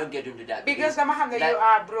I will not get into that because you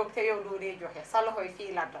are broke.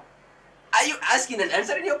 Are you asking and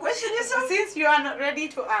answering your question yourself? Since you are not ready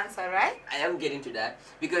to answer, right? I am getting to that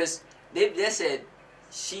because they said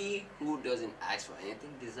she who doesn't ask for anything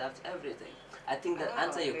deserves everything. I think that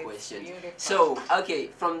answer your question. Beautiful. So, okay,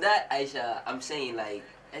 from that, Aisha, I'm saying like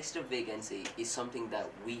extravagancy is something that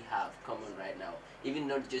we have common right now. Even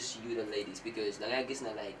not just you, the ladies, because like I guess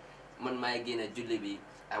like man my again at Julebi,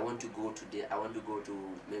 I want to go to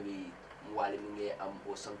maybe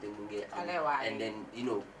or something and then you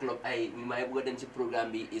know club my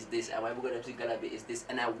program is this and my program is this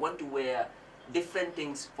and I want to wear different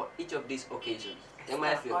things for each of these occasions.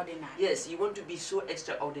 Extraordinary. Yes, you want to be so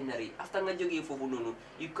extraordinary. After nga joge fofu nonu,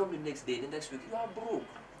 you come the next day, the next week you are broke.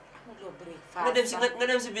 Nga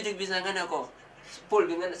dem si bitik bi nga ne ko Paul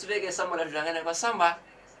bi nga su fekkee Samba la nga ne ko Samba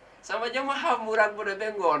jama have murak bu de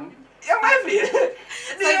bengon. Ya may fi.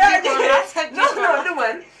 No, no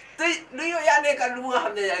man. Do you ya nekk lu nga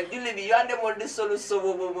xamne ak julli bi yo ande mon di solo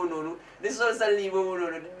sobo bobu nonu di solo sa li bobu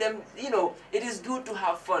nonu dem, you know, it is good to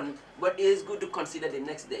have fun, but it is good to consider the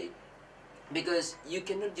next day, because you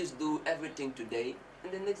cannot just do everything today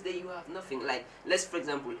and the next day you have nothing. Like, let's for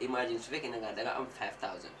example imagine su fekkee nga da nga am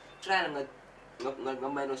 5,000, try nga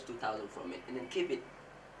minus 2,000 from it and then keep it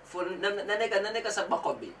for na neka sa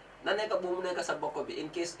backup bi. In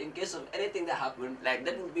case of anything that happened, like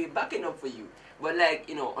that would be backing up for you. But like,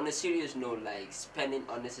 you know, on a serious note, like spending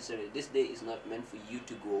unnecessarily, this day is not meant for you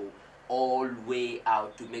to go all way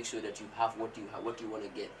out to make sure that you have what you want to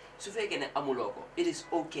get. So if you amuloko, it is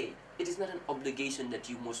okay. It is not an obligation that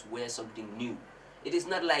you must wear something new. It is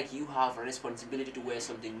not like you have a responsibility to wear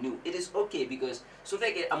something new. It is okay, because so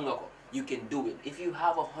if you can do it. If you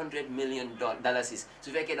have $100 million, so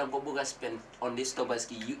if you can spend on this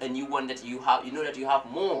Tabaski, and you want that you know that you have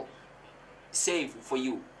more saved for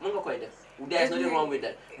you, there's nothing wrong with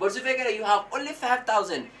that. But if you have only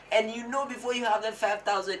 5,000, and you know before you have that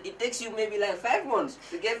 5,000, it takes you maybe like 5 months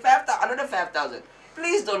to get another 5,000.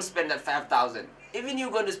 Please don't spend that 5,000. Even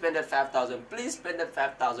you're going to spend that 5,000, please spend that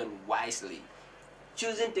 5,000 wisely.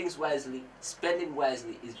 Choosing things wisely, spending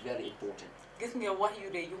wisely is very important. Gis nga wax yu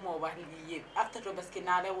de yu mo wax li yeb after Tabaski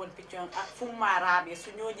na la won picture ak fu ma rabe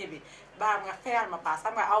su ñoo ñebi ba nga fayal ma pass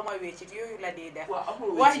xam nga aw ma wécci yoyu la di def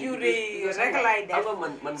wax yu de rek lay def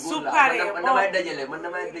man su paré man damay dajale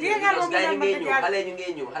because gaay ñu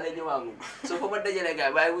ngi ñew xalé ñewagum so fa ma dajale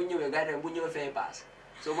gaay bay bu ñewé gaay dem bu ñew fay pass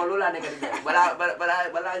so ma lola nek di def bala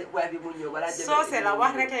way bi mu ñew bala jël so c'est la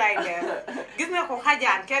wax rek lay def gis nga ko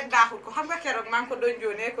xajaan kenn daaxul ko xam nga kérok man ko doon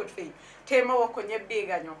jone ko fi té ma wax ko ñepp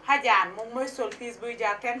dégañu xajaan mom moy sol piece buy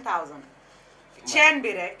jaar 10,000 chain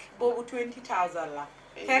bi rek bobu 20,000 la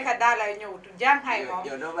fekk dalay ñewut janxay mom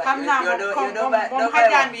xam na mom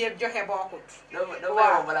xajaan bi yeb joxe bokut do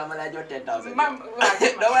way wala mala jot 10,000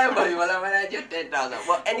 do way wala mala jot 10,000.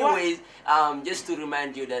 But anyways, just to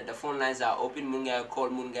remind you that the phone lines are open. Mun nga call,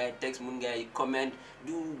 mun nga text, mun nga comment.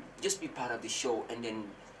 Do just be part of the show and then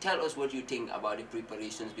tell us what you think about the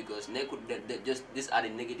preparations, because just these are the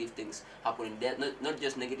negative things happening. There not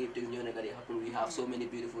just negative things happen. We have so many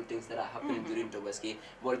beautiful things that are happening during Tabaski.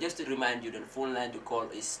 But just to remind you, the phone line to call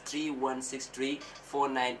is 3163-498.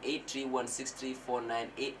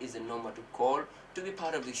 3163-498 is the number to call to be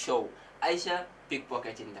part of the show. Aisha,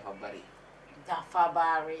 pickpocketing the bari.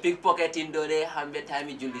 Pickpocketing do they hambe time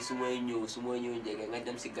julli sumoy ñew njege nga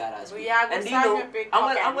dem ci garage bi. And you know,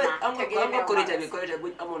 I'm correct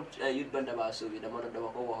buñ amon youth Bantaba so bi dama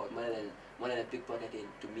ko waxon ma leen pickpocketing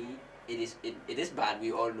to me it is bad.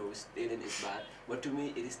 We all know stealing is bad, but to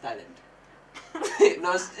me it is talent.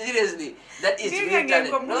 No, seriously, that is real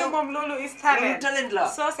talent. No, mom lolu is talent. Talent la.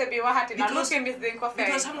 So se bi waxati na lu ke mis den ko fay.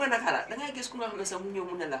 Because xam nga nakala da ngay gis ku nga xam ne sax mu ñew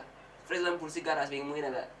mu ne la, for example si garage bi mu ne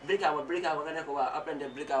la brika nga ne ko waa apprendre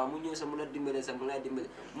brika mu ñew sa mu la dimbale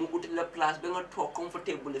mu uti la place ba nga toog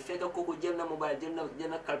comfortable fekk kooku jël na mobile jël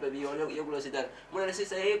na kalpe bi yow yëguloo si dara mu ne la si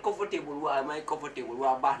sa comfortable waa may comfortable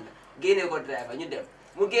waa baax na génne ko driver ñu dem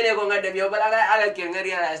mu génne ko nga dem yow bala ngay àggal kër nga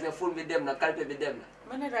realize ne phone bi dem na kalpe bi dem na.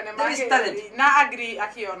 Na agree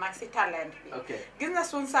ak yow nag si talent bi. Okay. Gis nga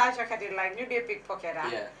sun saaca kat yi like ñu dee pickpocket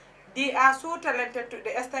they are so talented to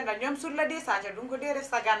the extent that ñoom suñ la dee saaca duñ ko dee def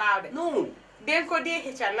sa gannaaw de. No. Den ko dee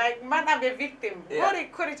xëcca like man am a victim. Bori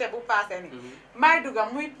korite bu paase ni. May duga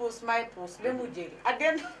muy puus may puus ba mu jël. At the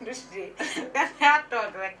end of the day dañ yaa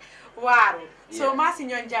toog rek waaru. So maa si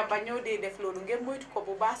ñoon jàmba ñoo dee def loolu ngeen moytu ko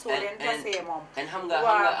bu baax soo leen tasee moom. And xam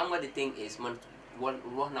nga the thing is man wax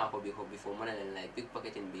naa ko before man leen like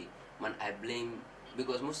pickpocketing bi man I blame,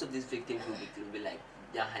 because most of these victims will be like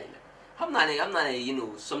jaxay la. I'm not, you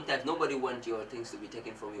know, sometimes nobody wants your things to be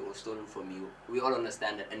taken from you or stolen from you. We all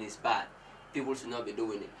understand that, and it's bad. People should not be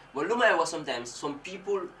doing it. But look at what sometimes some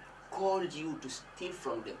people call you to steal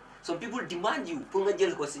from them. Some people demand you.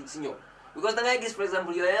 Because the guy is, for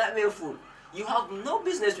example, you're a phone. You have no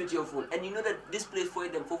business with your phone, and you know that this place for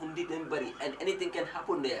them phone did anybody, and anything can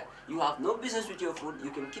happen there. You have no business with your phone.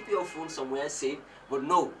 You can keep your phone somewhere safe, but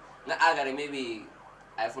no. Maybe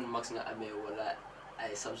iPhone Max or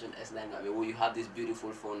Samsung S9, where you have this beautiful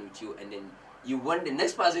phone with you, and then you want the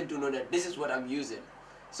next person to know that this is what I'm using.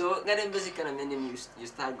 So then basically you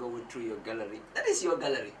start going through your gallery. That is your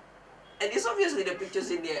gallery. And it's obviously the pictures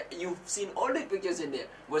in there. You've seen all the pictures in there.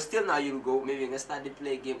 But still now you go, maybe you can start to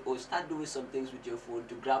play a game or start doing some things with your phone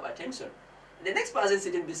to grab attention. the next person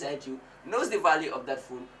sitting beside you knows the value of that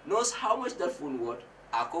phone, knows how much that phone worth.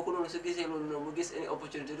 Ako kuno su gisee lolu no gis any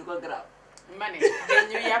opportunity to go grab. Mane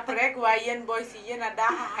dañu yàpp rek waaye yéen boy si yéen a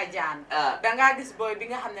daaxa xajaan dangaa gis boy bi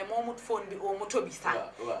nga xam ne moomut phone bi oo moto bi sax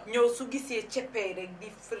ñëw su gisee ceppee rek di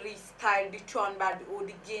freestyle di coon baat bi oo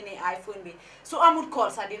di génnee iPhone bi su amul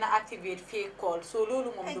call sax dina activate fake call so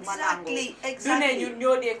loolu moom du ma nangoo du ne ñun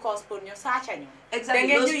ñoo dee calls pour ñu saaca ñu da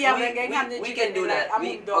ngeen ñu yàpp rek nga xam ne jigéen ñi like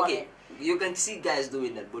amul doole. You can see guys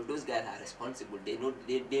doing that, but those guys are responsible. They know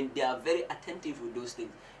they are very attentive with those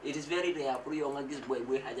things. It is very rare for you this boy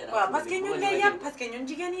hajara. Well, parce que ñun lay yàpp parce que ñun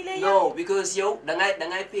jigéen yi lay yàpp. No, because yow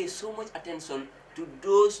dangay pay so much attention to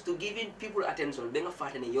those to giving people attention. Ba nga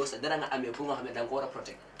fàtte ne yow sax dara nga amee pour nga xam ne danga ko war a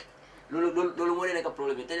protect. loolu moo nekk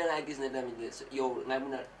problème bi te dangay gis ne tamit yow ngay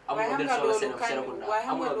mun a amul del solo Serekunda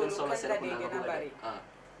amul del solo Serekunda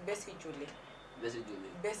besi julli besi julli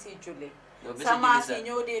besi julli sama si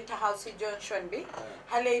ñëw di taxaw si junction bi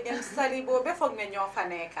xale yi dem sali boo ba foog ne ñoo fa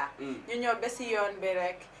nekka ñu ñëw ba si yoon bi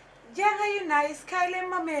rek jaaga yu nice kaay leen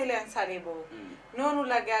ma mee leen sali boo noonu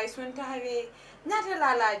la gaay suñ taxawee ñaata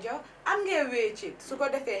laa laa jox am ngeen wéccit su ko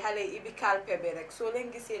defee xale yi ibi kalpe bi rek soo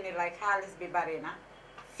leen gisee ni like xaalis bi bari na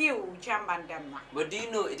fiw jàmban dem na. But do you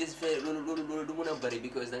know it is fair loolu du mun a bari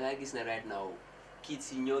because dangay gis ne right now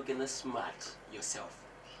kids yi ñoo gën a smart yourself.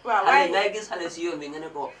 waaw waaye ngay gis xale si yoon bi nga ne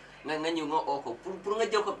ko nga ñëw nga oo ko pour nga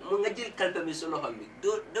jël ko nga jël kalpe bi su loxom bi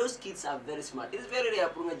those kids are very smart. It is very rare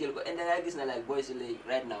pour nga jël ko and dangay gis ne like boys yi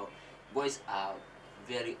right now boys are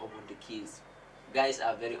very open to kids. Guys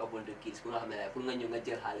are very open to kids. Ku nga xam ne like pour nga ñëw nga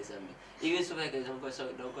jël xaalisam bi even su fekkee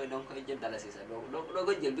danga koy jël dalasi sax doo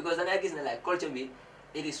ko jël because dangay gis ne like culture bi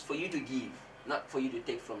it is for you to give, not for you to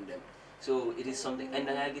take from them. So it is something. And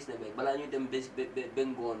then I guess na bala ñu dem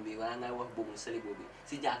bengoon bi wala ngay wax boobu salibo bi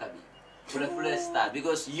si jaaka bi. Fu la start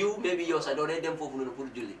because you maybe yow sa doo dee dem foofu noonu pour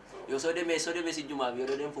julli. Yow soo demee si jumaa bi yow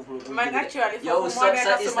doo dem foofu noonu pour julli. Man actually foofu moo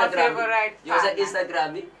nekk suma favorite yow sa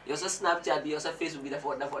Instagram bi yow sa Snapchat bi yow sa Facebook bi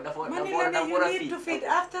dafa you need to feed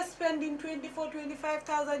after spending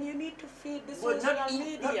 24,000-25,000 you need to feed the social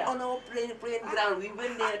media. Not on our plain ground. We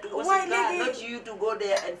went there to worship God, not you to go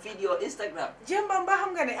there and feed your Instagram. Jemba mba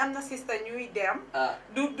xam nga ne am na sister ñuy dem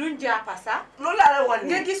duñ jàppa sax loolu laa la wan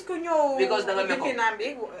nga gis ku ñëw because danga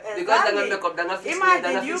make up danga fix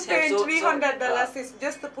imagine you paying $300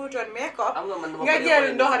 just to put on makeup nga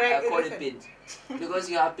jël ndox rek I call it paint because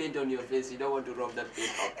you have paint on your face you don't want to rub that paint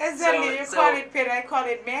off. Exactly, you call it paint, I call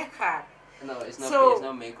it makeup. No, it's not paint, it's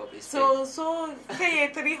not makeup, it's paint. So pay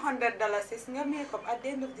 $300 is nga makeup at the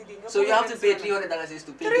end of the day. So you have to pay $300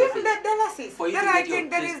 to paint your face. $300 for you to get your face paint.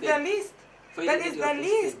 That is the least. That is the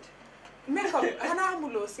least. Makeup, hana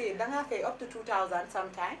mulo say danga pay up to 2,000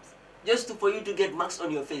 sometimes. Just for you to get marks on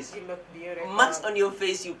your face. You look beautiful. Marks on your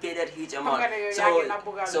face, you pay that huge amount.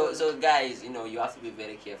 So guys, you know, you have to be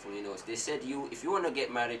very careful. You know, they said if you want to get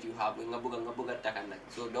married, you have ngabuga takana.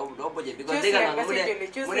 So don't budget because they gonna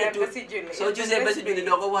so choose a message you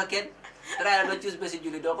don't go work it. Try not choose message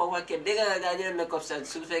you don't go work it. They gonna make up sense.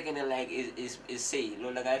 So fake and like is say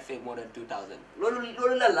lola guy fake more than 2,000. Lolo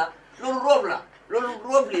robla. Lolo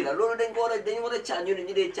robli la. Lolo den ko dañu wara charge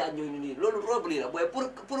ñu dé charge ñu lolo robli la boy pour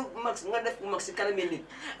max nga def max ci kanam nit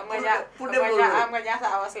pour dem lolo am nga ñaata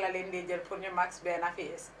awas la leen di jël pour ñu max ben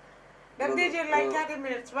affaire dem di jël like 30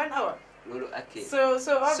 minutes 1 hour lolo okay so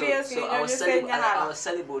obviously I was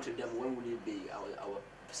celebrate to them when will it be our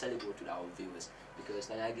celebrate to our viewers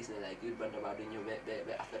because I guess like you Bantaba do ñu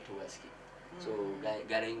be after Tabaski. So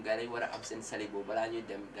garing wara am sen salibo bala ñu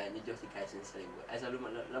dem ga ñu jox ci kay sen salibo ay sa lu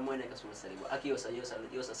la moy nek suma salibo ak yow sa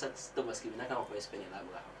sa Tabaski bi naka nga koy spend la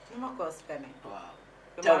bu xam ni ma ko spend waaw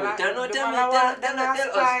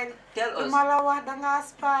tell us mala wax da nga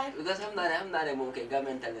spy because xam naa ne moom kay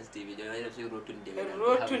Gambian Talents TV dañu def ci road to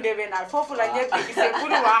Ndewenal foofu la ñëpp di gisee pour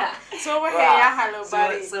wax soo waxee yaa xalo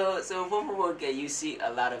bari so foofu moom kay you see a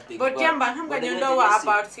lot of things but Jemba xam nga ñu do wax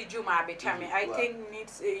about si juma bi tamit I think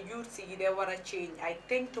needs youth yi they want to change I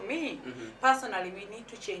think to me personally we need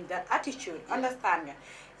to change that attitude understand nga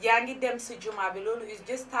yaa ngi dem si juma bi loolu is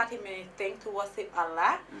just 30 minutes thing to worship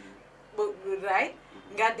Allah right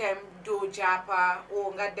nga dem do japa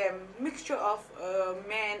or nga dem mixture of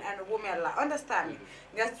men and women la understand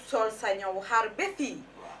nga sol sa ñaw xar be fi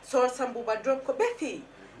sol sa mbuba drop ko be fi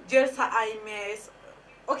jël sa ay mees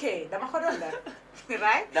okay dama ko doon def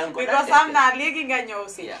right because am na léegi nga ñëw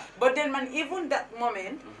si but then man even that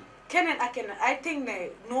moment keneen ak keneen I think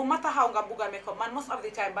ne no matter how nga bugga make up man most of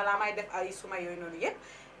the time balaa may def ay suma yooyu noonu yëpp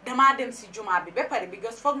dama dem si juma bi ba pare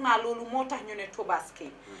because foog naa loolu moo tax ñu ne Tabaski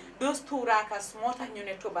those two rakas moo tax ñu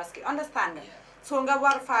ne Tabaski understand nga so nga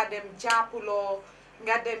war faa dem jàppuloo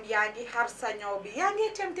nga dem yaa ngi xar sa ñaw bi yaa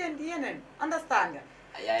ngi tempteen di yeneen understand nga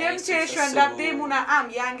yaa ngi sol sa temptation daf dee sobo. mun a am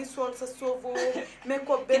yaa ngi sol sa sobo make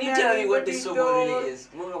up Can you tell me what the di sobo door really is?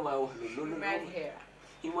 Mo nga ma wax loolu. human hair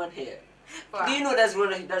Human hair. Wow. Do you know that's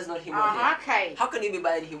not human hair? Okay. How can you be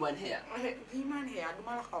buying human hair? Human hair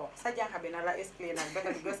duma la ko wax sa jànka bi na la explain ak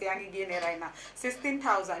better because yaa ngi génne right now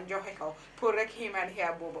 16,000 joxe ko pour rek human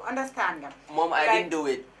hair boobu understand nga Mom, I Like- didn't do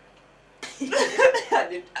it.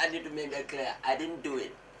 I need to make that clear. I didn't do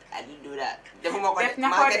it. I didn't do that. def na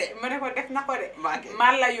ko de ma ne ko def na ko de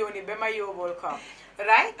man la yóoni ba ma yóbbul ko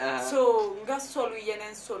right so nga solu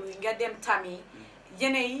yeneen solu nga dem tami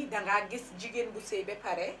yeneen yi dangaa gis jigéen bu sëy ba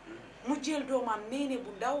pare mu jël doomam neene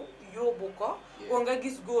bu ndaw yóbbu ko o nga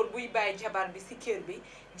gis góor buy bàyyi jabar bi si kër bi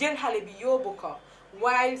jël xale bi yóbbu ko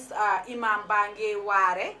whilst imam baa ngi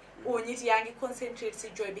waare o nit yaa ngi concentrate si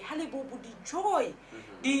jooy bi xale boobu di jooy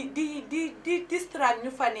di distract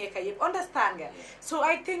ñu fa nekk yëpp understand nga so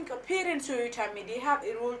I think parents yooyu tamit they have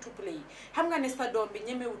a role to play xam nga ne sa doom bi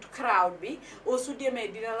ñemewut crowd bi o su demee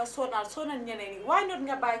dina la sonal ñeneen yi why not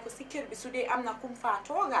nga bàyyi ko si kër bi su dee am na kum faa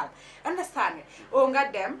toogal understand nga o nga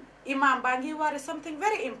dem imam baa ngi waare something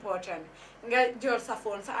very important nga jël sa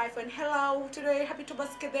phone sa iPhone hello today happy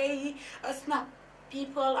Tabaski day snap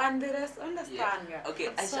people and the rest understand nga Okay,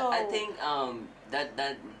 so I think that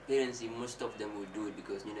parents, most of them will do it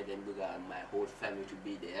because you know then my whole family to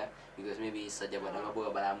be there because maybe it's such a bad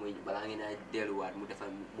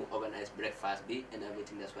organize breakfast be and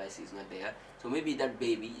everything, that's why she's not there. So maybe that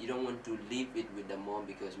baby you don't want to leave it with the mom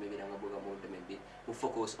because maybe maybe who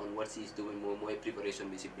focus on what she's doing more preparation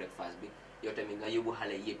basic breakfast be your time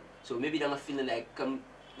so maybe they're feeling like come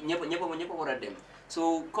them.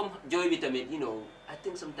 So come joy vitamin, you know, I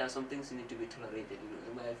think sometimes some things need to be tolerated, you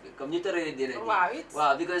know. Come you tolerate it.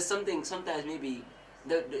 Wow, because sometimes maybe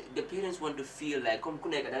the parents want to feel like come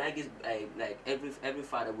connect, and I guess like every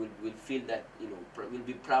father will feel that, you know, will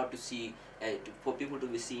be proud to see for people to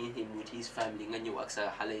be seeing him with his family. Nganyo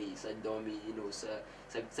aksa halay sa domi, you know, sa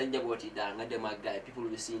njaboti da ngadema guy. People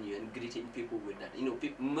will be seeing you and greeting people with that. You know,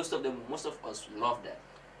 most of us love that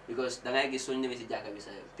because the guy gets so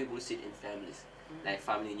people sit in families. Like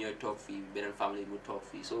family in your talk fee, better family would talk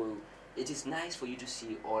fee. So it is nice for you to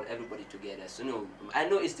see everybody together. So no, I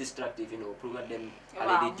know it's destructive, you know, promote them.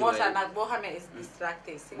 Wow, most of them is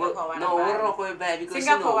destructive. No, we're not going back because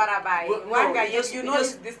Singapore you know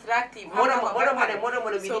it's destructive. More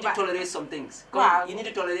we need to tolerate some things. Wow. You need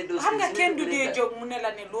to tolerate those things.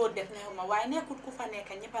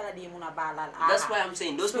 That's why I'm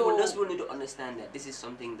saying those people need to understand that this is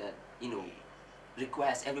something that, you know,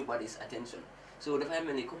 requires everybody's attention. So the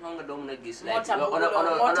family come on like this, like on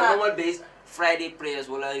a normal base, Friday prayers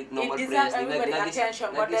were like normal prayers. It deserves everybody's attention,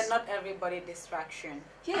 but then not everybody distraction.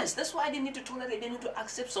 Yes, that's why they need to tolerate. They need to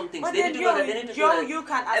accept some things. But They then need to tolerate. you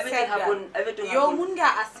can accept that. Everything Yo munga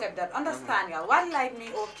accept that. Understand ya? What like me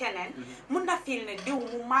or Kenan, munda feel ne do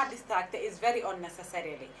muma distracted is very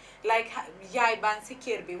unnecessarily. Like yai ban si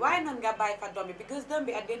kirby. Why not ga buy for dummy? Because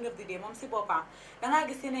dummy at the end of the day, mom si bopa. Then I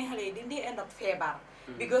guess in a holiday, then they end up favor.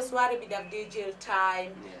 Because what be that day jail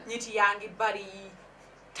time, niti yangi bari,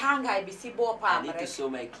 tanga be si bopa. I need to show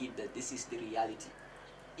my kid that this is the reality.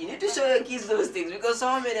 You need to show your kids those things because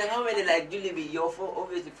how many like you live in your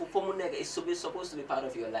obviously for money is supposed to be part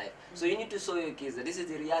of your life. So you need to show your kids that this is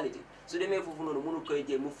the reality. So they may for no munu ko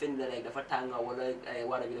je mu fend like the fatanga wala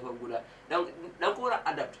wala bi dafa gula. Donc ko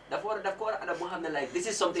adapt. Dafa adapt mo xamne like this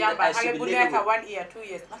is something that I should be living with. 1 year 2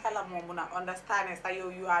 years nakala mo muna understand that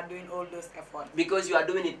you are doing all those efforts. Because you are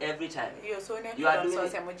doing it every time. You are doing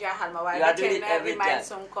it every time.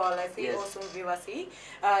 Some callers, also viewers.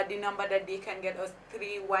 The number that they can get us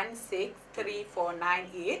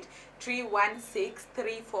 316-3498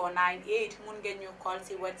 316-3498 mun ngeen ñu call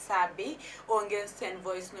si WhatsApp bi or ngeen send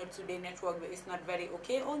voice note to the network but it's not very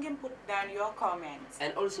okay or ngeen put down your comments.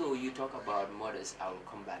 And also you talk about mothers, I will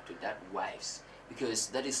come back to that, wives, because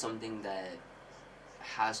that is something that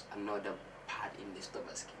has another part in this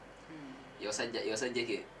Tabaski. Yo sa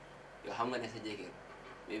jeke yo xam nga ne sa jeke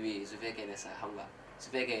maybe su fekkee ne sa xam nga su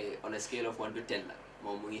fekkee on a scale of 1 to 10 la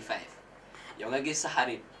moom mu ngi 5 yow nga gis sa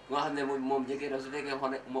xarit nga xam ne moom jëkkër su fekkee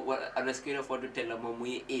on a scale of 1 to 10 la moom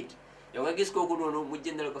muy 8 yow nga gis kooku noonu mu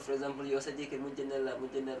jëndal ko for example yow sa jëkkër mu jëndal la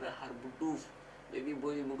xar bu duuf maybe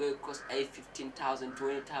boy mu koy cost ay 15,000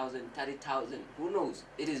 20,000 30,000 who knows,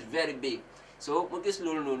 it is very big. So mu gis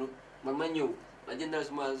loolu noonu man ma ñëw ma jëndal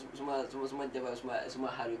suma jabar suma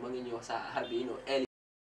xar bi ma ngi ñëw sa xar bi you know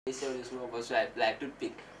suma ko swipe like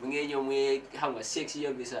toothpick mu ngi ñëw muy xam nga 6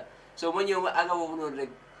 years bi sax so ma ñëw ma aga foofu noonu rek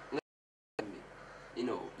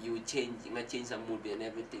you change some mood and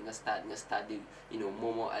everything. I start the,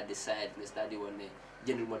 Momo at the side, I start the one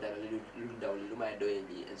general model, little down, little my doing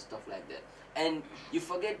and stuff like that. And you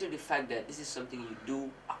forget to the fact that this is something you do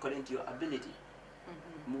according to your ability.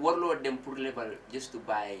 Warlord them poor level just to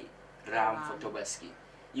buy RAM for Tabaski.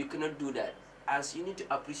 You cannot do that. As you need to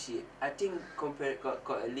appreciate, I think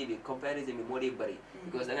comparison with more bari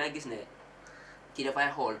because the guy is ne kid I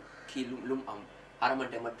hold lum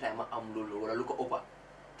aramante ma lulu or look over.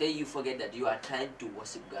 Then you forget that you are trying to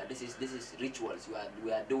worship God. This is rituals.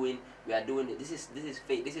 We are doing it. This is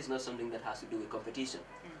faith. This is not something that has to do with competition.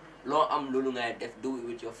 Law lulu do it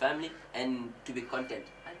with your family and to be content.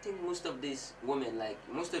 I think most of these women, like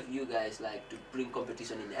most of you guys, like to bring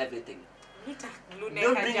competition in everything. Don't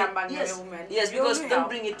bring it, yes, because don't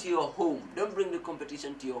bring it to your home. Don't bring the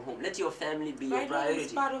competition to your home. Let your family be your priority.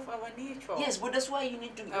 It's part of our nature. Yes, but that's why you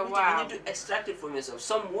need to extract it from yourself.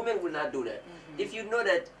 Some women will not do that. If you know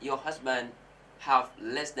that your husband have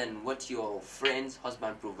less than what your friend's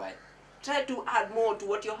husband provide, try to add more to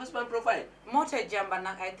what your husband provide. Mota jamba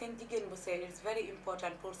nak, I think jigen bu say it's very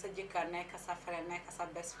important for sa jikar nek sa friend, nek sa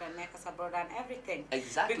best friend, nek sa brother and everything.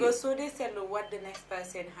 Exactly. Because so they say what the next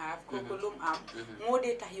person have, kokulum mo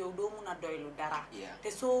de tax yow do muna doylu dara.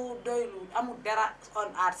 Te so doylu amu dara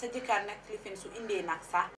on art sa jikar nek lifin su inde nak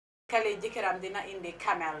sa kale jikaram dina inde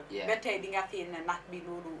camel. Betay di nga fin nak bi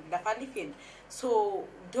lolu dafa lifin. So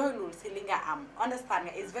doylul si li nga am understand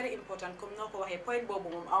nga is very important comme noo ko waxee point boobu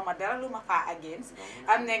moom awma dara lu ma faa against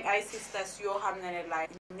am nañ ay sisters yoo xam ne like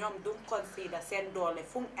ñoom du consider seen doole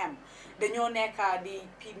fu mu am dañoo nekka di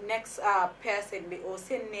next person bi o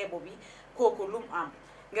seen neebo bi kooku lu mu am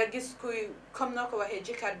nga gis kuy comme noo ko waxee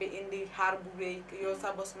jëkkat bi indi xaar bu rëy yow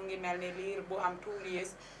sa bos mu ngi mel ne liir bu am 2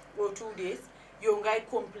 years or 2 days yow ngay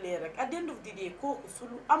complain rek at the end of the day kooku su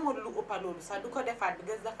lu amul lu ëppa loolu sax du ko defaat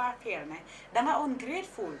because dafa fair ne danga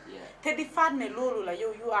ungrateful te di faat ne loolu la yow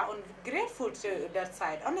you are ungrateful to that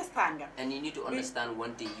side understand nga and you need to understand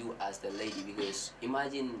one thing, you as the lady, because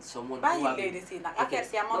imagine someone who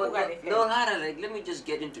let me just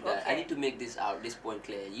get into that. I need to make this point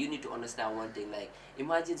clear. You need to understand one thing, like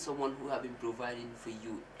imagine someone who have been providing for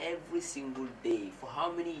you every single day for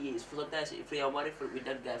how many years, for sometimes if you are married with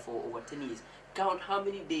that guy for over 10 years, count how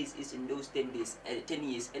many days is in those 10 days, 10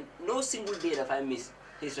 years, and no single day that I miss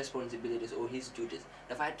his responsibilities or his duties.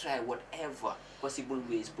 If I try whatever possible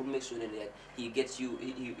ways to make sure that he gets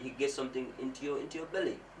something into your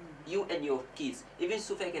belly, you and your kids. Even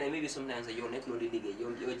so, maybe sometimes your neck loaded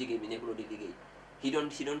he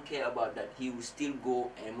don't care about that. He will still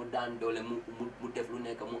go and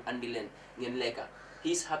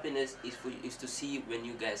his happiness is to see when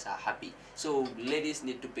you guys are happy. So ladies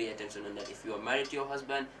need to pay attention on that. If you are married to your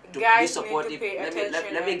husband, be supportive.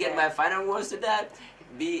 Let me get my final words to that.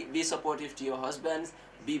 Be supportive to your husbands.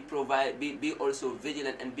 Be also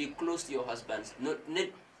vigilant and be close to your husbands.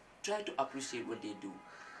 Try to appreciate what they do.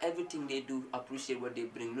 Everything they do, appreciate what they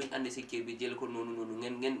bring. Look and they say,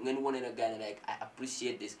 I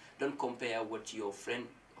appreciate this. Don't compare what your friend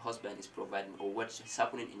husband is providing or what's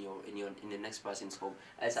happening in the next person's home.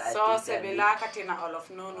 No.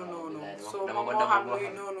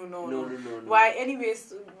 Why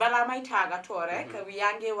anyways, bala may taga to rek we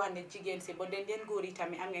yange wane jigen si but then gori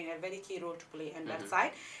tammi am nga very key role to play on that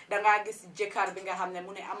side. Da nga gis jekar bi nga xamne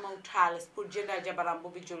mu ne am talis pour jëndal jabaram bu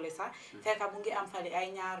bi jolle sa fekk mu ngi am fali ay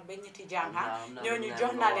ñaar ba ñetti janga ñoñu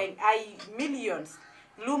jox na leen ay millions.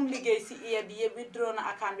 Lum ligay si iya bi withdraw na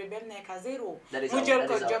account bi bem nekk zero mu jël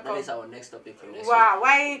ko jokko. That is our next topic for next week.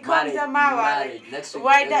 Why come the marriage next week?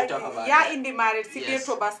 Why that ya indi marriage si biir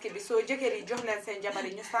Tabaski bi so jëkkëri jox leen seen jabar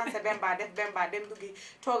ñu sanse bemba def bemba dem duggi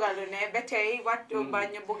togalu ne ba tey wattu ba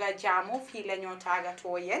ñu bëgga jaamu fii la ñoo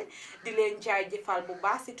tàggatoo yéen di leen jaajëfal bu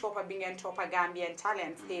baax si toppa bi ngeen toppa Gambian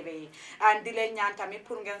Talents TV and di leen ñaan tamit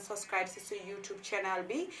pour ngeen subscribe si su YouTube channel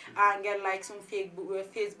bi ngeen like suñu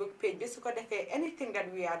Facebook page bi su ko defee anything that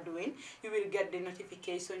we are doing, you will get the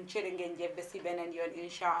notification.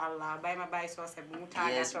 Inshallah. Bye my bye so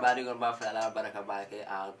yes, bari gon ba fala baraka bake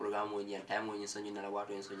program mo ñen time mo ñu soñu na la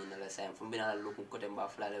wato ñu soñu na la sam fu bina la lu ko dem ba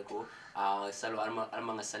fala ko salo alma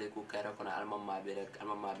nga sale ko kayra ko na alma mabere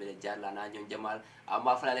jarla na ñon jamal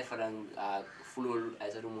ba fala faran fulul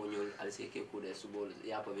ay sa mo ñol al se ke ko de subol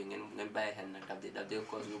ya pa bi ngeen baye xel nak dabde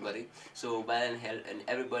ko lu bari so baye hell and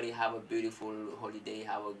everybody have a beautiful holiday,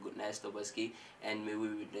 have a good nice Tabaski and may we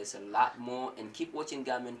witness a lot more. And keep watching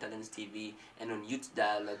Gambian Talents TV and on Youth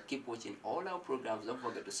Dialogue. Keep watching all our programs. Don't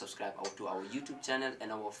forget to subscribe to our YouTube channel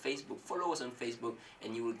and our Facebook. Follow us on Facebook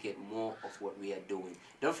and you will get more of what we are doing.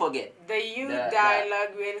 Don't forget. The Youth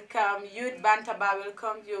Dialogue will come. Youth Bantaba will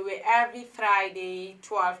come your way every Friday,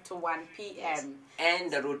 12 to 1 p.m.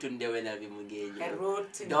 And the Road to Ndewenal Bimugenyo. The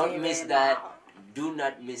Road to Don't miss Ndewenal. that. Do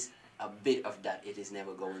not miss a bit of that. It is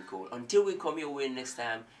never going cold. Until we come your way next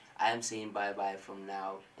time, I am saying bye-bye from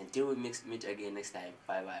now. Until we meet again next time.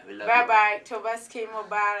 Bye-bye. We love you. Bye-bye. Tabaski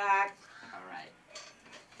Mubarak. All right.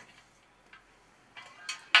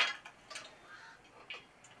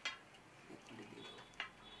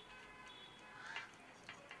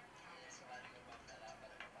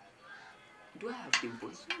 Do I have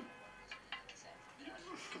pimples?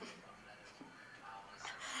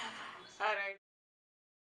 All right.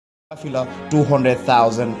 Fila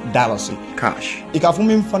 $200,000 cash.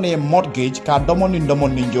 Ikafumi mfane mortgage ka domoni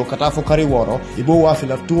ninjo katafu kariworo ibo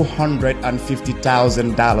wafila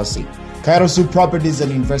 $250,000. Kairosu Properties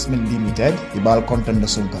and Investment Limited ibal contender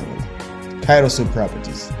sunkarol. Kairosu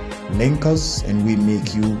Properties, link us and we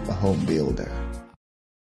make you a home builder.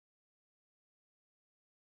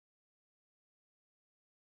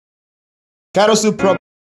 Kairosu Properties.